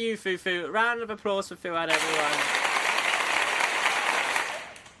over to you, Fufu. Round of applause for Fuad, everyone.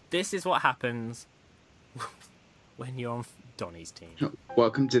 This is what happens when you're on Donnie's team.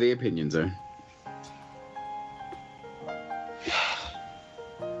 Welcome to the Opinion Zone.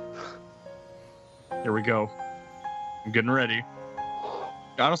 Here we go. I'm getting ready. I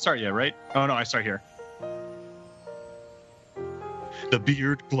don't start yet, right? Oh no, I start here. The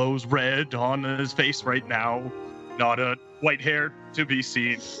beard glows red on his face right now. Not a white hair to be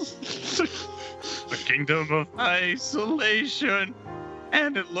seen. The kingdom of isolation.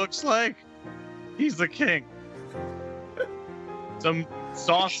 And it looks like He's the king. Some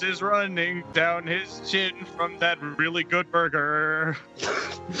sauce is running down his chin from that really good burger.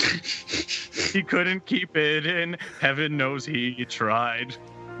 He couldn't keep it in. Heaven knows he tried.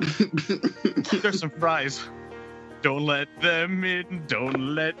 There's some fries. Don't let them in.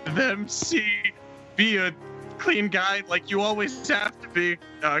 Don't let them see. Be a clean guy like you always have to be.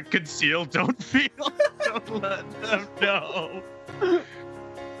 Conceal, don't feel. Don't let them know.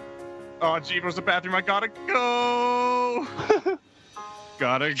 Oh, gee, where's the bathroom? I gotta go.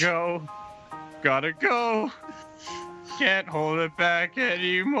 Gotta go. Gotta go. Can't hold it back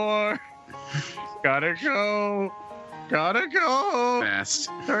anymore. Gotta go. Gotta go. Fast.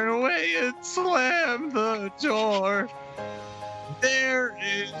 Turn away and slam the door. There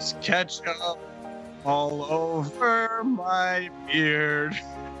is ketchup all over my beard.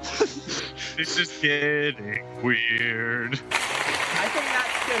 This is getting weird. I think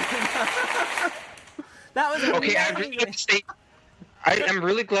that's good enough. That was Okay, amazing. I'm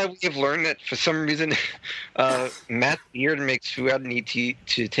really glad we have learned that for some reason Matt's beard makes Fuad need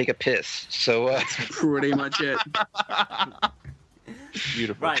to take a piss. So That's pretty much it.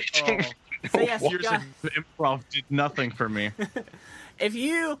 Beautiful. Right. So yes, you Years guys, of improv did nothing for me. if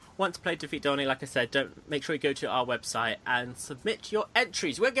you want to play Defeat Donnie, like I said, don't make sure you go to our website and submit your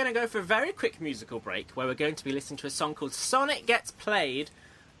entries. We're going to go for a very quick musical break where we're going to be listening to a song called Sonic Gets Played.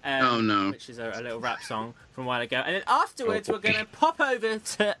 Oh, no. Which is a little rap song from a while ago. And then afterwards, we're going to pop over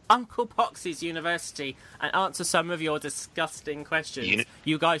to Uncle Poxy's university and answer some of your disgusting questions.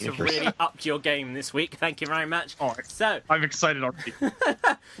 You guys have really upped your game this week. Thank you very much. Oh, So, I'm excited already.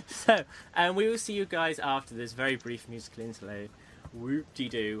 we will see you guys after this very brief musical interlude.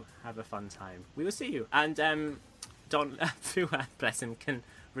 Whoop-de-doo. Have a fun time. We will see you. And Don Fuad, bless him, can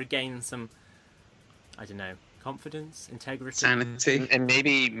regain some, I don't know, confidence, integrity, sanity, and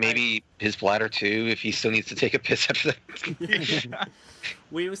maybe his bladder too, if he still needs to take a piss after that.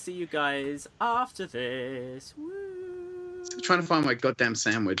 We will see you guys after this. Woo. Still trying to find my goddamn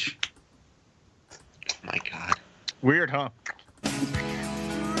sandwich. Oh my god. Weird, huh?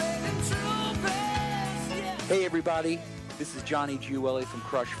 Hey everybody, this is Johnny Giuelli from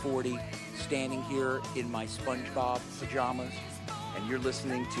Crush 40, standing here in my SpongeBob pajamas, and you're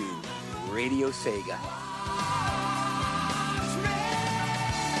listening to Radio Sega.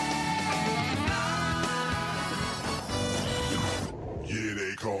 Yeah,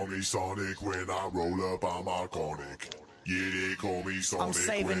 they call me Sonic when I roll up, I'm iconic. Yeah, they call me Sonic I'm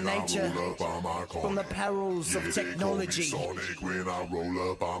saving when nature I roll up, I'm iconic. from the perils of technology. They call me Sonic when I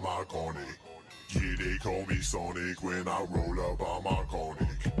roll up, I'm iconic. Yeah, they call me Sonic when I roll up, I'm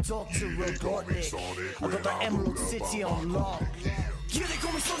iconic. Talk to Yeah, they call me Robotnik. Sonic I when got the I Emerald roll up, City I'm on lock. iconic. Yeah, they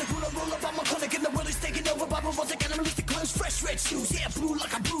call me Sonic when I roll up, I'm iconic. And the world is taking over by robotic animalistic clones. Fresh red shoes, yeah, blue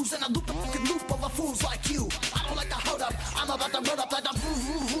like a bruise. And I loop the fucking loop of a fools like you. I don't like to hold up, I'm about to run up like a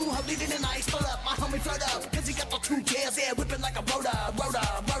vroom. I'm leading and I explode up, my homie float up. Cause he got the 2 gears, yeah, whipping like a rotor. Ain't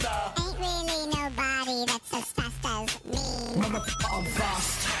really nobody that's as fast as me. Motherfucker, I'm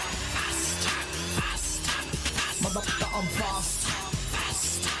fast. Motherfucker, I'm fast.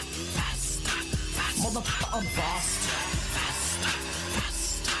 Motherfucker, I'm fast.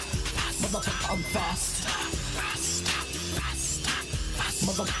 Motherfucker, I'm fast.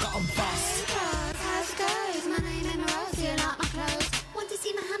 Motherfucker, I'm fast. How's it goes? My name ain't Rose, you're not my clothes. Want to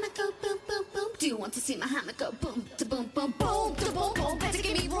see my hammer go boom, boom, boom? Do you want to see my hammer go boom, to boom, boom, boom, to boom, boom? Better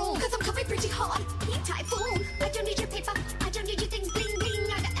give me room, cause I'm coming pretty hard. Heat typhoon. I don't need your paper, I don't need your things, bling,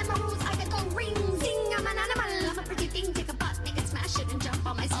 bling. I got emeralds, I got gold rings, zing. I'm an animal, I'm a pretty thing. Take a butt, make it smash it and jump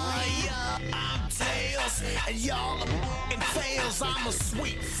on my spine. I'm Tails, and y'all are f***ing fails. I'm a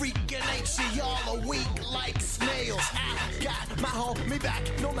sweet freak, and ain't she y'all are weak like snails. I got my homie back,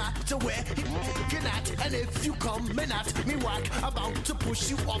 no matter where he f***ing at. And if you coming at me whack, I'm about to push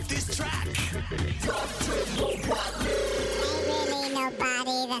you off this track. Ain't really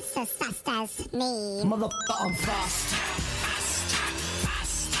nobody that's as fast as me. Motherfucker, I'm fast.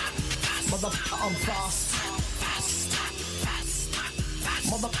 Motherfucker, I'm fast.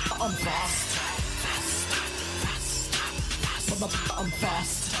 Motherfucker, I'm fast. Motherfucker, I'm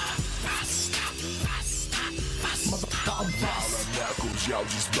fast. Motherfucker, I'm fast. Knuckles, y'all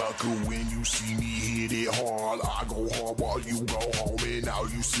just buckle when you see me hit it hard. I go hard while you go home, and now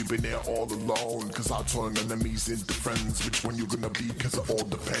you sleeping there all alone. Cause I turn enemies into friends. Which one you gonna be? Cause it all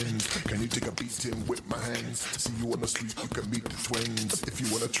depends. Can you take a beating with my hands? See you on the street, you can meet the twins. If you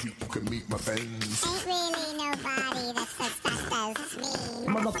want a treat, you can meet my veins. Ain't really nobody that's as fast as me.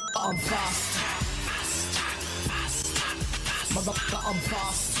 Motherfucker, I'm fast. Motherfucker, I'm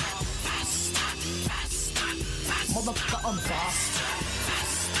fast. Motherfucker, I'm fast.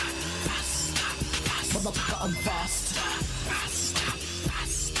 Motherfucker, I'm fast.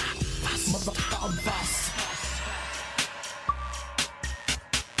 Motherfucker, I'm fast.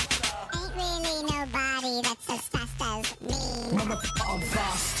 Ain't really nobody that's as fast as me. Motherfucker, I'm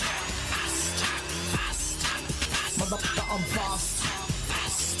fast. Motherfucker, I'm fast.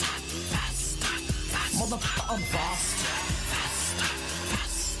 Motherfucker, I'm fast.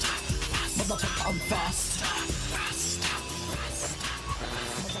 Motherfucker, I'm fast.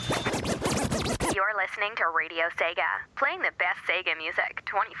 You're listening to Radio Sega, playing the best Sega music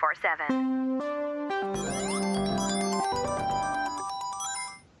 24/7.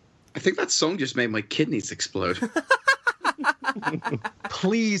 I think that song just made my kidneys explode.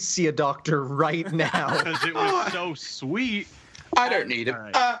 Please see a doctor right now. Because it was so sweet. I don't need it.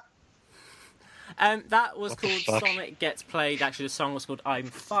 That was the called fuck? Sonic Gets Played. Actually, the song was called I'm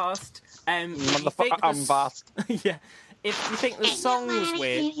Fast. Motherfucker, I'm fast. Yeah. If you think the song was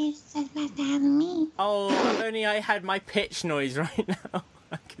weird... Oh, if only I had my pitch noise right now.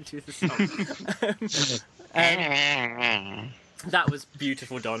 I could do the song. That was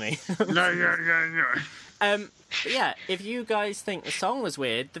beautiful, Donnie. But yeah, if you guys think the song was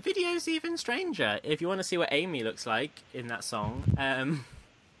weird, the video's even stranger. If you want to see what Amy looks like in that song,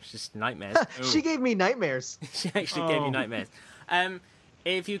 it's just nightmares. She gave me nightmares. She actually gave you nightmares.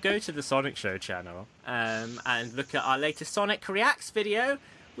 If you go to the Sonic Show channel and look at our latest Sonic Reacts video,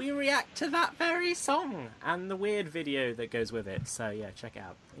 we react to that very song and the weird video that goes with it. So yeah, check it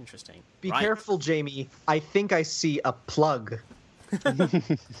out. Interesting. Be careful, Jamie. I think I see a plug.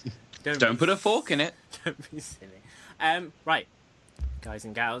 Don't put a fork in it. Don't be silly. Right, guys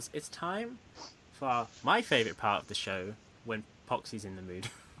and gals, it's time for my favourite part of the show when Poxy's in the mood.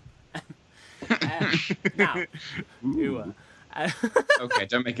 Now, Okay,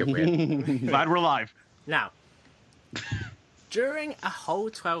 don't make it weird. Glad we're live. Now, during a whole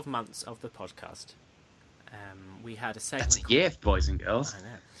 12 months of the podcast, we had a segment. That's a year, boys and girls. I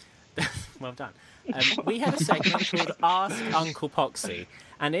know. Well done. We had a segment called Ask Uncle Poxy,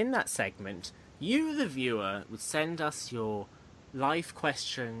 and in that segment, you, the viewer, would send us your life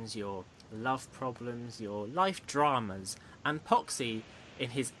questions, your love problems, your life dramas, and Poxy, in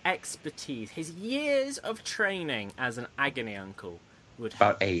his expertise, his years of training as an agony uncle, would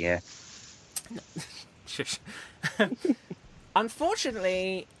About a year. Shush.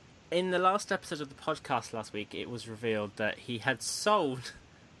 Unfortunately, in the last episode of the podcast last week, it was revealed that he had sold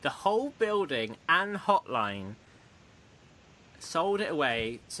the whole building and hotline, sold it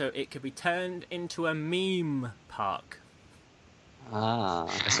away so it could be turned into a meme park. Ah.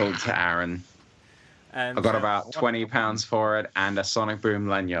 I sold it to Aaron. I got about £20 for it and a Sonic Boom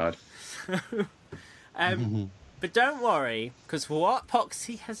lanyard. But don't worry, because what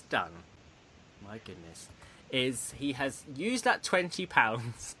Poxy has done, my goodness, is he has used that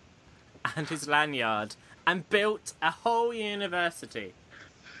 £20 and his lanyard and built a whole university.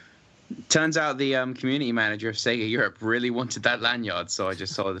 Turns out the community manager of Sega Europe really wanted that lanyard, so I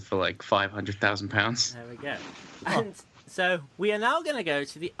just sold it for like £500,000. There we go. And so we are now going to go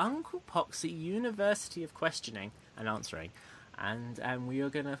to the Uncle Poxy University of Questioning and Answering, and we are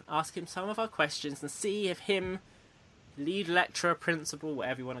going to ask him some of our questions and see if him, lead lecturer, principal,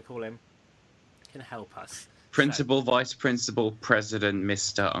 whatever you want to call him, can help us. Principal, Vice Principal, President,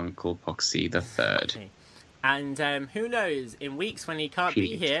 Mr. Uncle Poxy the Third. Okay. And who knows, in weeks when he can't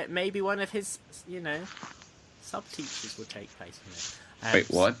be here, maybe one of his, sub-teachers will take place. Wait,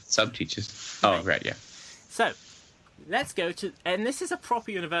 what? Sub-teachers? Oh, right, yeah. So, let's go to... And this is a proper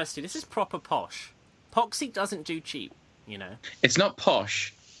university. This is proper posh. Poxy doesn't do cheap, It's not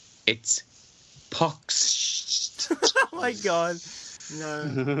posh. It's pox. Oh, my God.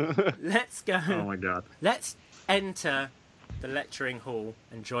 No. Let's go. Oh, my God. Let's enter the lecturing hall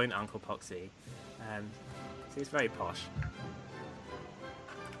and join Uncle Poxy. See, it's very posh.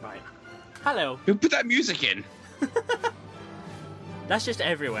 Right. Hello. Who put that music in? That's just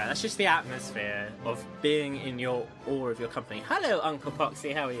everywhere. That's just the atmosphere of being in your awe of your company. Hello, Uncle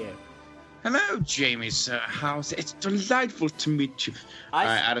Poxy. How are you? Hello, Jamie, sir. How's it? It's delightful to meet you.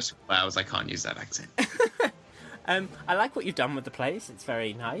 Addison Wells, I can't use that accent. I like what you've done with the place. It's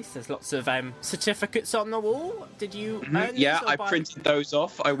very nice. There's lots of certificates on the wall. Did you earn Yeah, these or I buy... printed those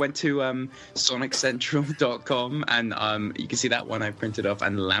off. I went to soniccentral.com and you can see that one I printed off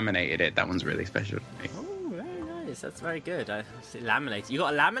and laminated it. That one's really special to me. Oh, very nice. That's very good. I see laminator. You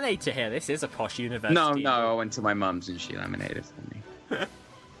got a laminator here. This is a posh university. No, I went to my mum's and she laminated for me.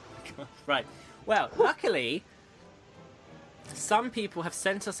 Right. Well, luckily, some people have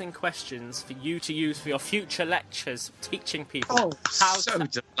sent us in questions for you to use for your future lectures, teaching people delightful.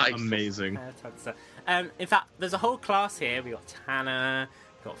 Amazing. In fact, there's a whole class here. We got Tanner,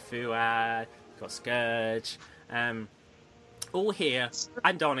 we got Fuad, got Scourge, all here,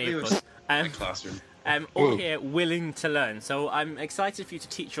 and Donnie, of course. Classroom. All here willing to learn. So I'm excited for you to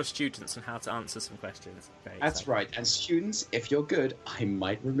teach your students on how to answer some questions. Very That's excited. right. And students, if you're good, I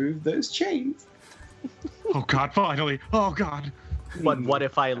might remove those chains. Oh God! Finally! Oh God! But what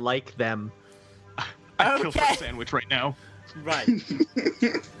if I like them? I'd kill for a sandwich right now. Right.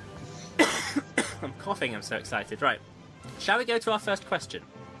 I'm coughing, I'm so excited. Right. Shall we go to our first question?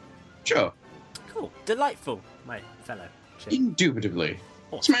 Sure. Cool. Delightful, my fellow. Chip. Indubitably.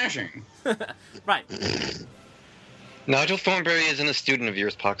 Awesome. Smashing. Right. Nigel Thornberry isn't a student of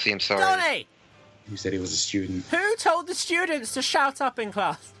yours, Poxy. I'm sorry. Donnie! Who said he was a student? Who told the students to shout up in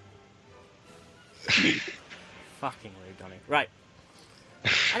class? Fucking rude, Donnie. Right.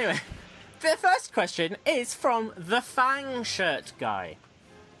 Anyway, the first question is from the Fang Shirt Guy.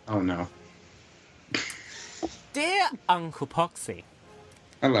 Oh no. Dear Uncle Poxy,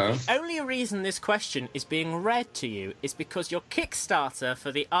 Hello. the only reason this question is being read to you is because your Kickstarter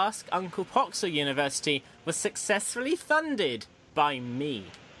for the Ask Uncle Poxy University was successfully funded by me.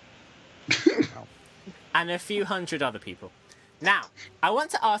 And a few hundred other people. Now, I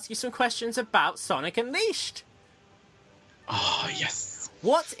want to ask you some questions about Sonic Unleashed. Oh, yes.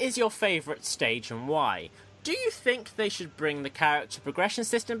 What is your favourite stage and why? Do you think they should bring the character progression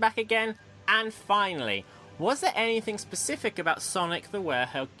system back again? And finally, was there anything specific about Sonic the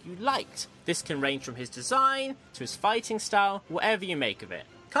Werehog you liked? This can range from his design to his fighting style, whatever you make of it.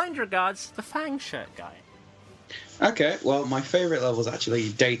 Kind regards, the Fang Shirt Guy. Okay, well, my favourite level is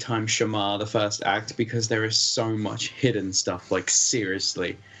actually Daytime Shamar, the first act, because there is so much hidden stuff. Like,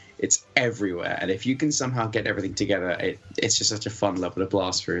 seriously, it's everywhere. And if you can somehow get everything together, it's just such a fun level to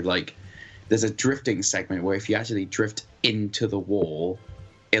blast through. Like, there's a drifting segment where if you actually drift into the wall,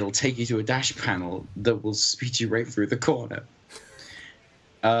 it'll take you to a dash panel that will speed you right through the corner.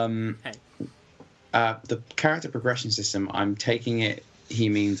 The character progression system, I'm taking it, he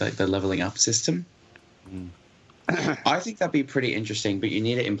means like the leveling up system. I think that'd be pretty interesting, but you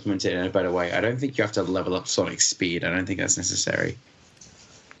need to implement it in a better way. I don't think you have to level up Sonic's speed. I don't think that's necessary.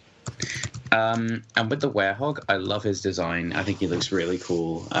 And with the Werehog, I love his design. I think he looks really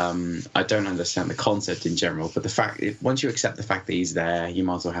cool. I don't understand the concept in general, but the fact once you accept the fact that he's there, you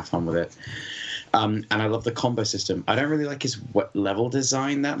might as well have fun with it. And I love the combo system. I don't really like his level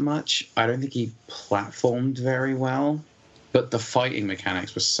design that much. I don't think he platformed very well, but the fighting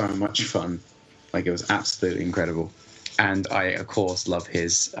mechanics were so much fun. Like, it was absolutely incredible. And I, of course, love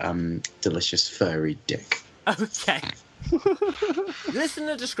his delicious furry dick. Okay.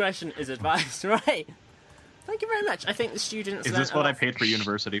 Listener discretion is advised, right? Thank you very much. I think the students... Is this what I paid for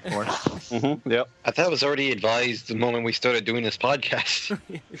university for? Mm-hmm. Yep. I thought it was already advised the moment we started doing this podcast.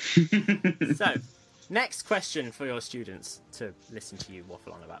 So, next question for your students to listen to you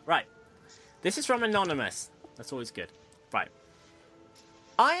waffle on about. Right. This is from Anonymous. That's always good. Right.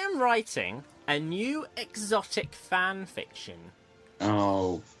 I am writing a new exotic fan fiction.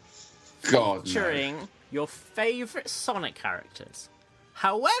 Oh, God, featuring your favourite Sonic characters.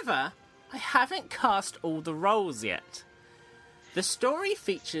 However, I haven't cast all the roles yet. The story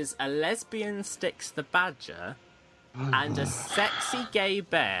features a lesbian Styx the Badger and a sexy gay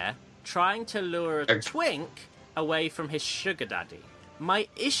bear trying to lure a twink away from his sugar daddy. My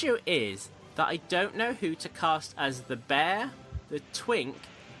issue is that I don't know who to cast as the bear, the twink,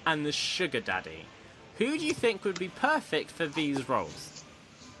 and the sugar daddy. Who do you think would be perfect for these roles?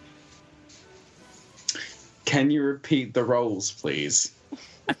 Can you repeat the roles, please?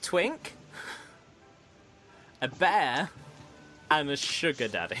 A twink, a bear, and a sugar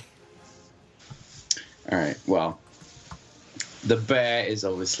daddy. All right, well, the bear is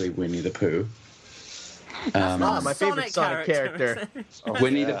obviously Winnie the Pooh. My favorite Sonic character.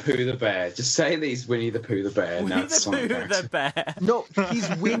 Winnie the Pooh the bear. Just say these Winnie the Pooh the bear. Winnie the Pooh the bear. No, he's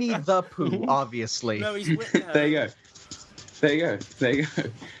Winnie the Pooh, obviously. No, he's There you go. There you go. There you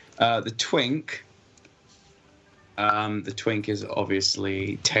go. The twink. The twink is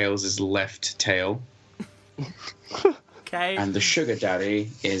obviously Tails' left tail. Okay. And the sugar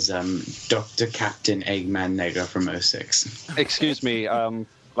daddy is Dr. Captain Eggman Nega from 06. Excuse me,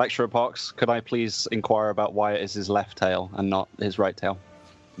 Lecturer Pox, could I please inquire about why it is his left tail and not his right tail?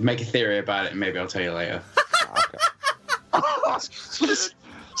 Make a theory about it and maybe I'll tell you later.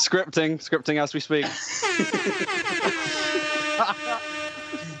 Scripting as we speak.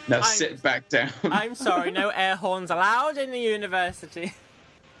 Now sit back down. I'm sorry, no air horns allowed in the university.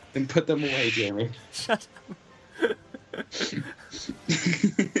 Then put them away, Jamie. Shut up.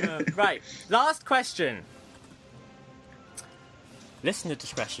 Right, last question. Listener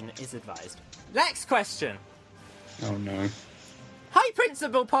discretion is advised. Next question. Oh no. Hi,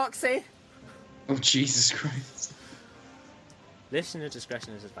 Principal Poxy. Oh, Jesus Christ. Listener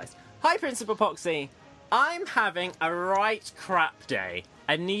discretion is advised. Hi, Principal Poxy. I'm having a right crap day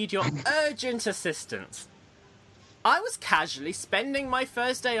and need your urgent assistance. I was casually spending my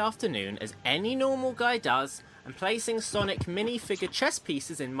Thursday afternoon as any normal guy does and placing Sonic minifigure chess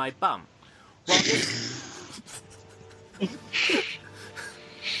pieces in my bum. While this...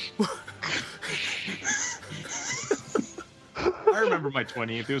 I remember my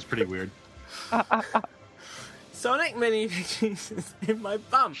 20th. It was pretty weird. Sonic minifigures in my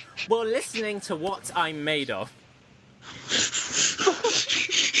bum while listening to What I'm Made Of.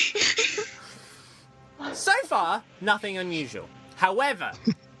 So far, nothing unusual. However,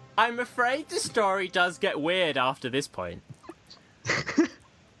 I'm afraid the story does get weird after this point.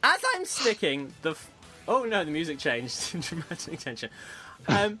 As I'm sticking the... Oh no, the music changed. Dramatic tension.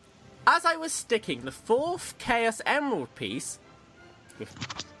 As I was sticking the 4th Chaos Emerald piece...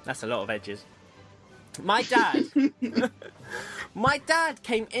 That's a lot of edges. My dad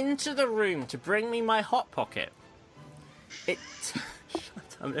came into the room to bring me my Hot Pocket. Shut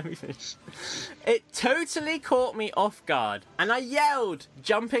up, let me finish. It totally caught me off guard, and I yelled,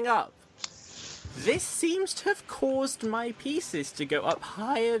 jumping up. This seems to have caused my pieces to go up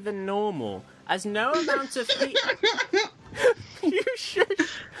higher than normal, as no amount of heat... You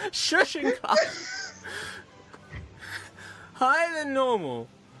shushing up. Higher than normal.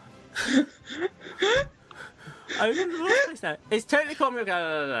 It's totally caught me off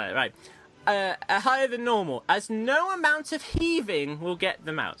guard. Right. Higher than normal, as no amount of heaving will get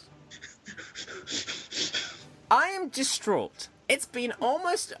them out. I am distraught. It's been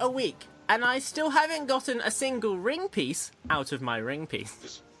almost a week, and I still haven't gotten a single ring piece out of my ring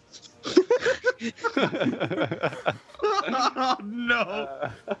piece. Oh, no.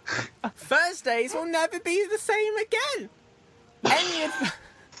 Thursdays will never be the same again.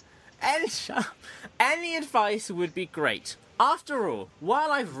 Any advice would be great. After all,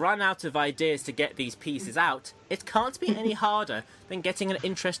 while I've run out of ideas to get these pieces out, it can't be any harder than getting an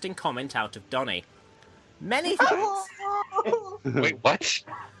interesting comment out of Donnie. Many thanks. Wait, what?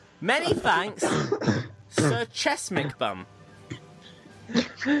 Many thanks, Sir Chessmick-Bum.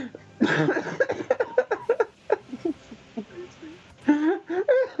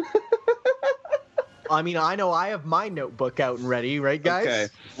 I mean, I know I have my notebook out and ready, right, guys?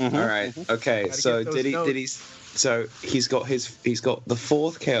 Okay. All right. Okay. Gotta So get those did he? So he's got the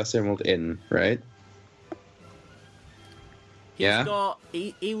 4th Chaos Emerald in, right?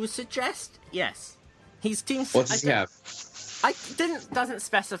 He would suggest yes. He's team. What does he have? Doesn't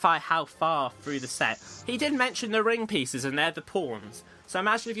specify how far through the set. He did mention the ring pieces, and they're the pawns. So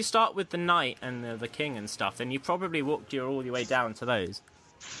imagine if you start with the knight and the king and stuff, then you probably walked all the way down to those.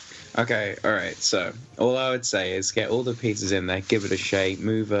 Okay, all right. So all I would say is get all the pieces in there, give it a shake,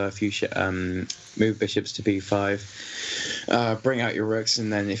 move a few, move bishops to b5, bring out your rooks,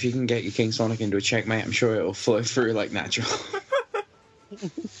 and then if you can get your King Sonic into a checkmate, I'm sure it'll flow through like natural.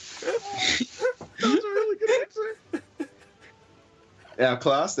 That was a really good answer. Yeah,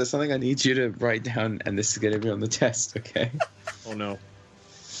 class. There's something I need you to write down, and this is going to be on the test. Okay. Oh no.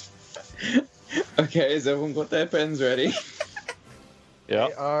 Okay, has everyone got their pens ready? Yeah.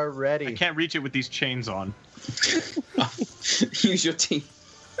 They are ready. I can't reach it with these chains on. Use your teeth.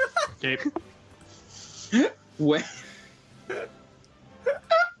 Okay. When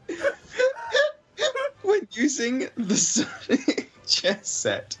using the Sonic chess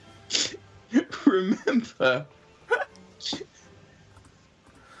set, remember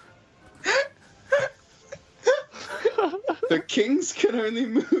the kings can only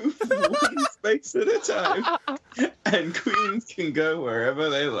move one space at a time, and queens can go wherever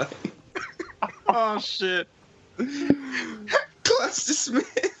they like. Oh shit. Class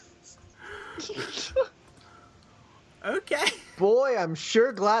dismissed. Okay. Boy, I'm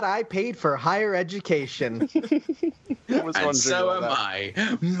sure glad I paid for higher education. And so am I.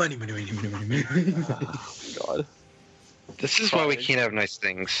 Money. Oh, God. This is why we can't have nice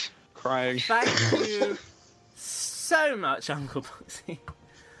things. Crying. Thank you so much, Uncle Poxy.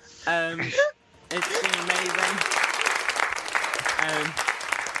 It's been amazing.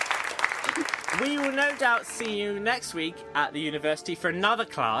 We will no doubt see you next week at the university for another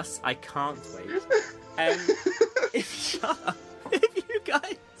class. I can't wait. If you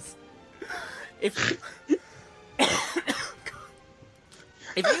guys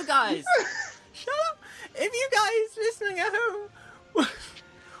shut up. If you guys listening at home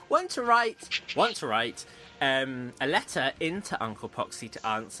want to write a letter into Uncle Poxy to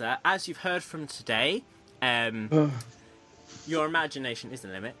answer, as you've heard from today, your imagination is the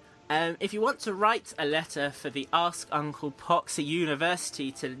limit. If you want to write a letter for the Ask Uncle Poxy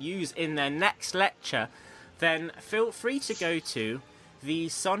University to use in their next lecture, then feel free to go to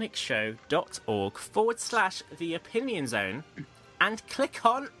thesonicshow.org/The Opinion Zone and click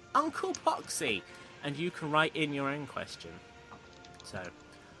on Uncle Poxy, and you can write in your own question. So,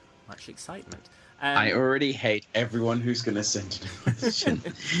 much excitement. I already hate everyone who's going to send in a question.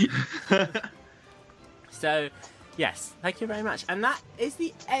 So, yes, thank you very much. And that is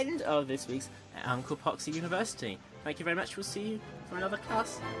the end of this week's Uncle Poxy University. Thank you very much. We'll see you for another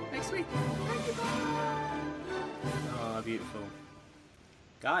class next week. Thank you. Oh, beautiful.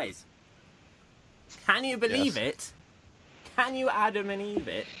 Guys, can you believe it? Can you Adam and Eve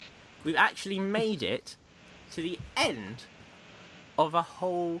it? We've actually made it to the end of a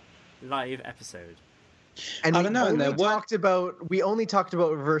whole live episode. And I don't know. We only talked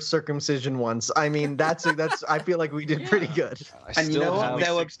about reverse circumcision once. I mean, that's. I feel like we did pretty good. And you know what?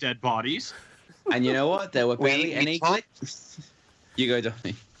 There were 6 dead bodies. And you know what? There were barely any. You go,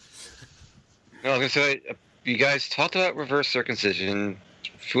 Donnie. No, I was gonna say, you guys talked about reverse circumcision.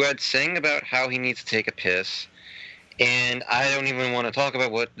 Fuad sang about how he needs to take a piss, and I don't even want to talk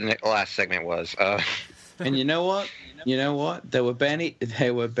about what the last segment was. And you know what? You know what? There were barely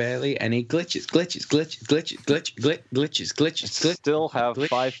any glitches. Still have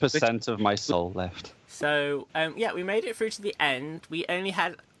 5% of my soul left. So, yeah, we made it through to the end. We only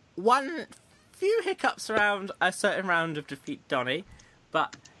had one few hiccups around a certain round of Defeat Donnie,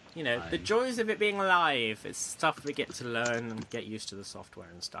 but, you know, the joys of it being live, it's stuff we get to learn and get used to the software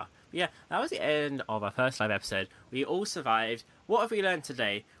and stuff. But yeah, that was the end of our first live episode. We all survived. What have we learned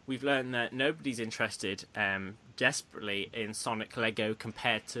today? We've learned that nobody's interested desperately in Sonic Lego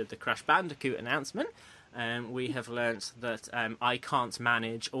compared to the Crash Bandicoot announcement. We have learnt that I can't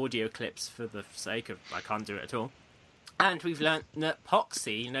manage audio clips for the sake of I can't do it at all. And we've learnt that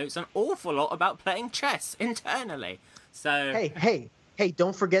Poxy knows an awful lot about playing chess internally. So Hey,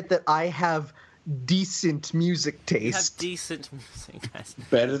 don't forget that I have decent music taste. You have decent music taste.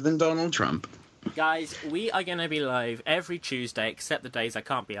 Better than Donald Trump. Guys, we are going to be live every Tuesday, except the days I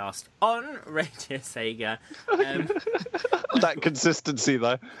can't be asked, on Radio Sega. That consistency,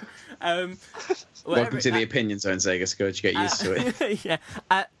 though. Welcome to the Opinion Zone, Sega Scourge. Get used to it. Yeah,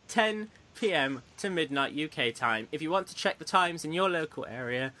 at 10 p.m. to midnight UK time. If you want to check the times in your local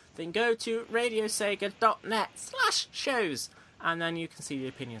area, then go to radiosega.net/shows, and then you can see the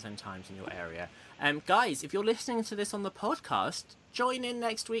Opinion Zone times in your area. Guys, if you're listening to this on the podcast, join in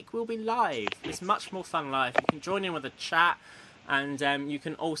next week. We'll be live. It's much more fun live. You can join in with a chat, and you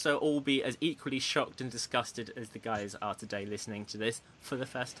can also all be as equally shocked and disgusted as the guys are today listening to this for the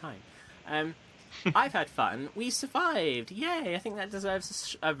first time. I've had fun. We survived. Yay! I think that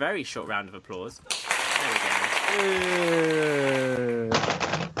deserves a very short round of applause. There we go.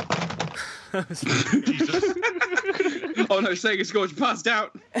 Jesus. Oh no, Sega Scourge passed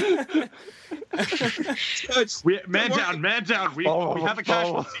out. Man down. We have a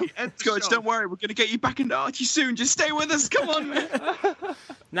casualty. Scourge, don't worry, we're going to get you back into Archie soon. Just stay with us. Come on, man.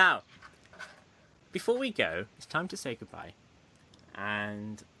 Now, before we go, it's time to say goodbye.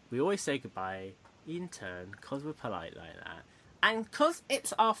 And we always say goodbye in turn, because we're polite like that. And because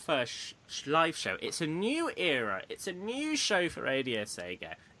it's our first live show, it's a new era, it's a new show for Radio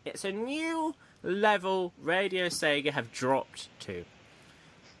Sega. It's a new level Radio Sega have dropped to.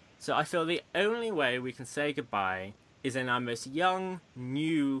 So I feel the only way we can say goodbye is in our most young,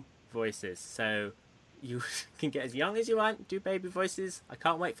 new voices. So you can get as young as you want, do baby voices. I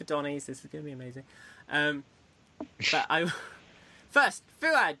can't wait for Donnie's, this is going to be amazing. But first,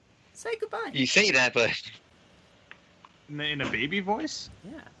 Fuad, say goodbye. You say that, but... In a baby voice?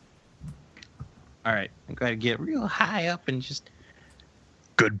 Yeah. All right, I'm going to get real high up and just...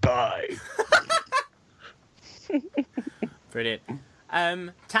 Goodbye. Brilliant.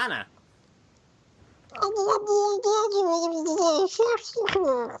 Tanner.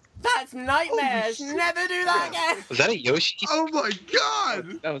 That's nightmares. Never do that again. Was that a Yoshi? Oh my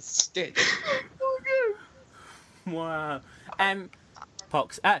god! That was Stitch. Wow.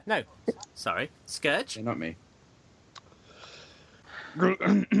 Pox. No. Sorry. Scourge. Yeah, not me.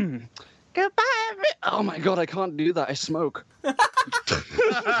 Goodbye. Oh my god, I can't do that. I smoke.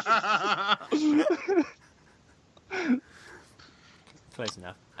 Close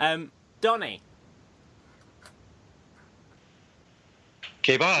enough. Donnie.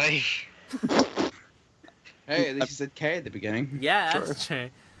 Okay, bye. Hey, at least you said K at the beginning. Yeah, that's true.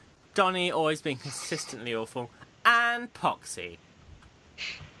 Donnie always being consistently awful. And Poxy.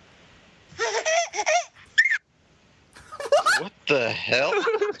 What the hell?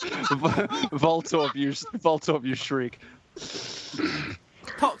 Voltorb, you shriek.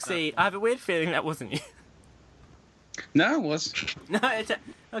 Poxy, I have a weird feeling that wasn't you. No, it was. No,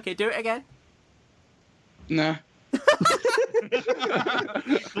 okay, do it again. No.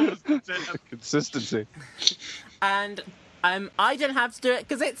 Consistency. And I don't have to do it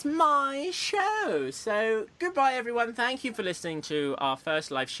because it's my show. So goodbye, everyone. Thank you for listening to our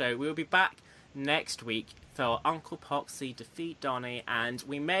first live show. We'll be back next week for Uncle Poxy defeat Donnie, and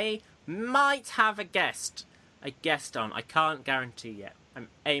we might have a guest on. I can't guarantee yet. I'm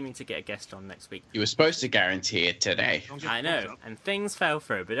aiming to get a guest on next week. You were supposed to guarantee it today. I know, and things fell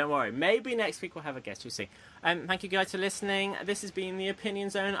through, but don't worry. Maybe next week we'll have a guest. We'll see. Thank you guys for listening. This has been The Opinion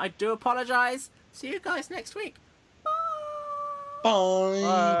Zone. I do apologise. See you guys next week. Bye.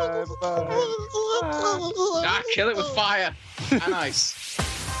 Bye. Ah, kill it with fire and ice.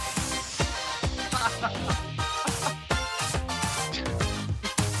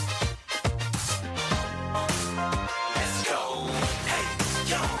 Let's go. Hey,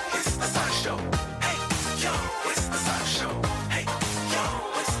 yo, it's the Side Show. Hey, yo, it's the Side Show. Hey, yo,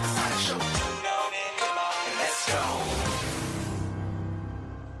 it's the Side Show. Tune on in, come on, let's go.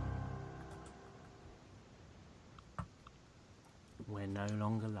 We're no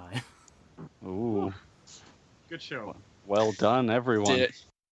longer live. Ooh. Good show. Well done, everyone. Did it.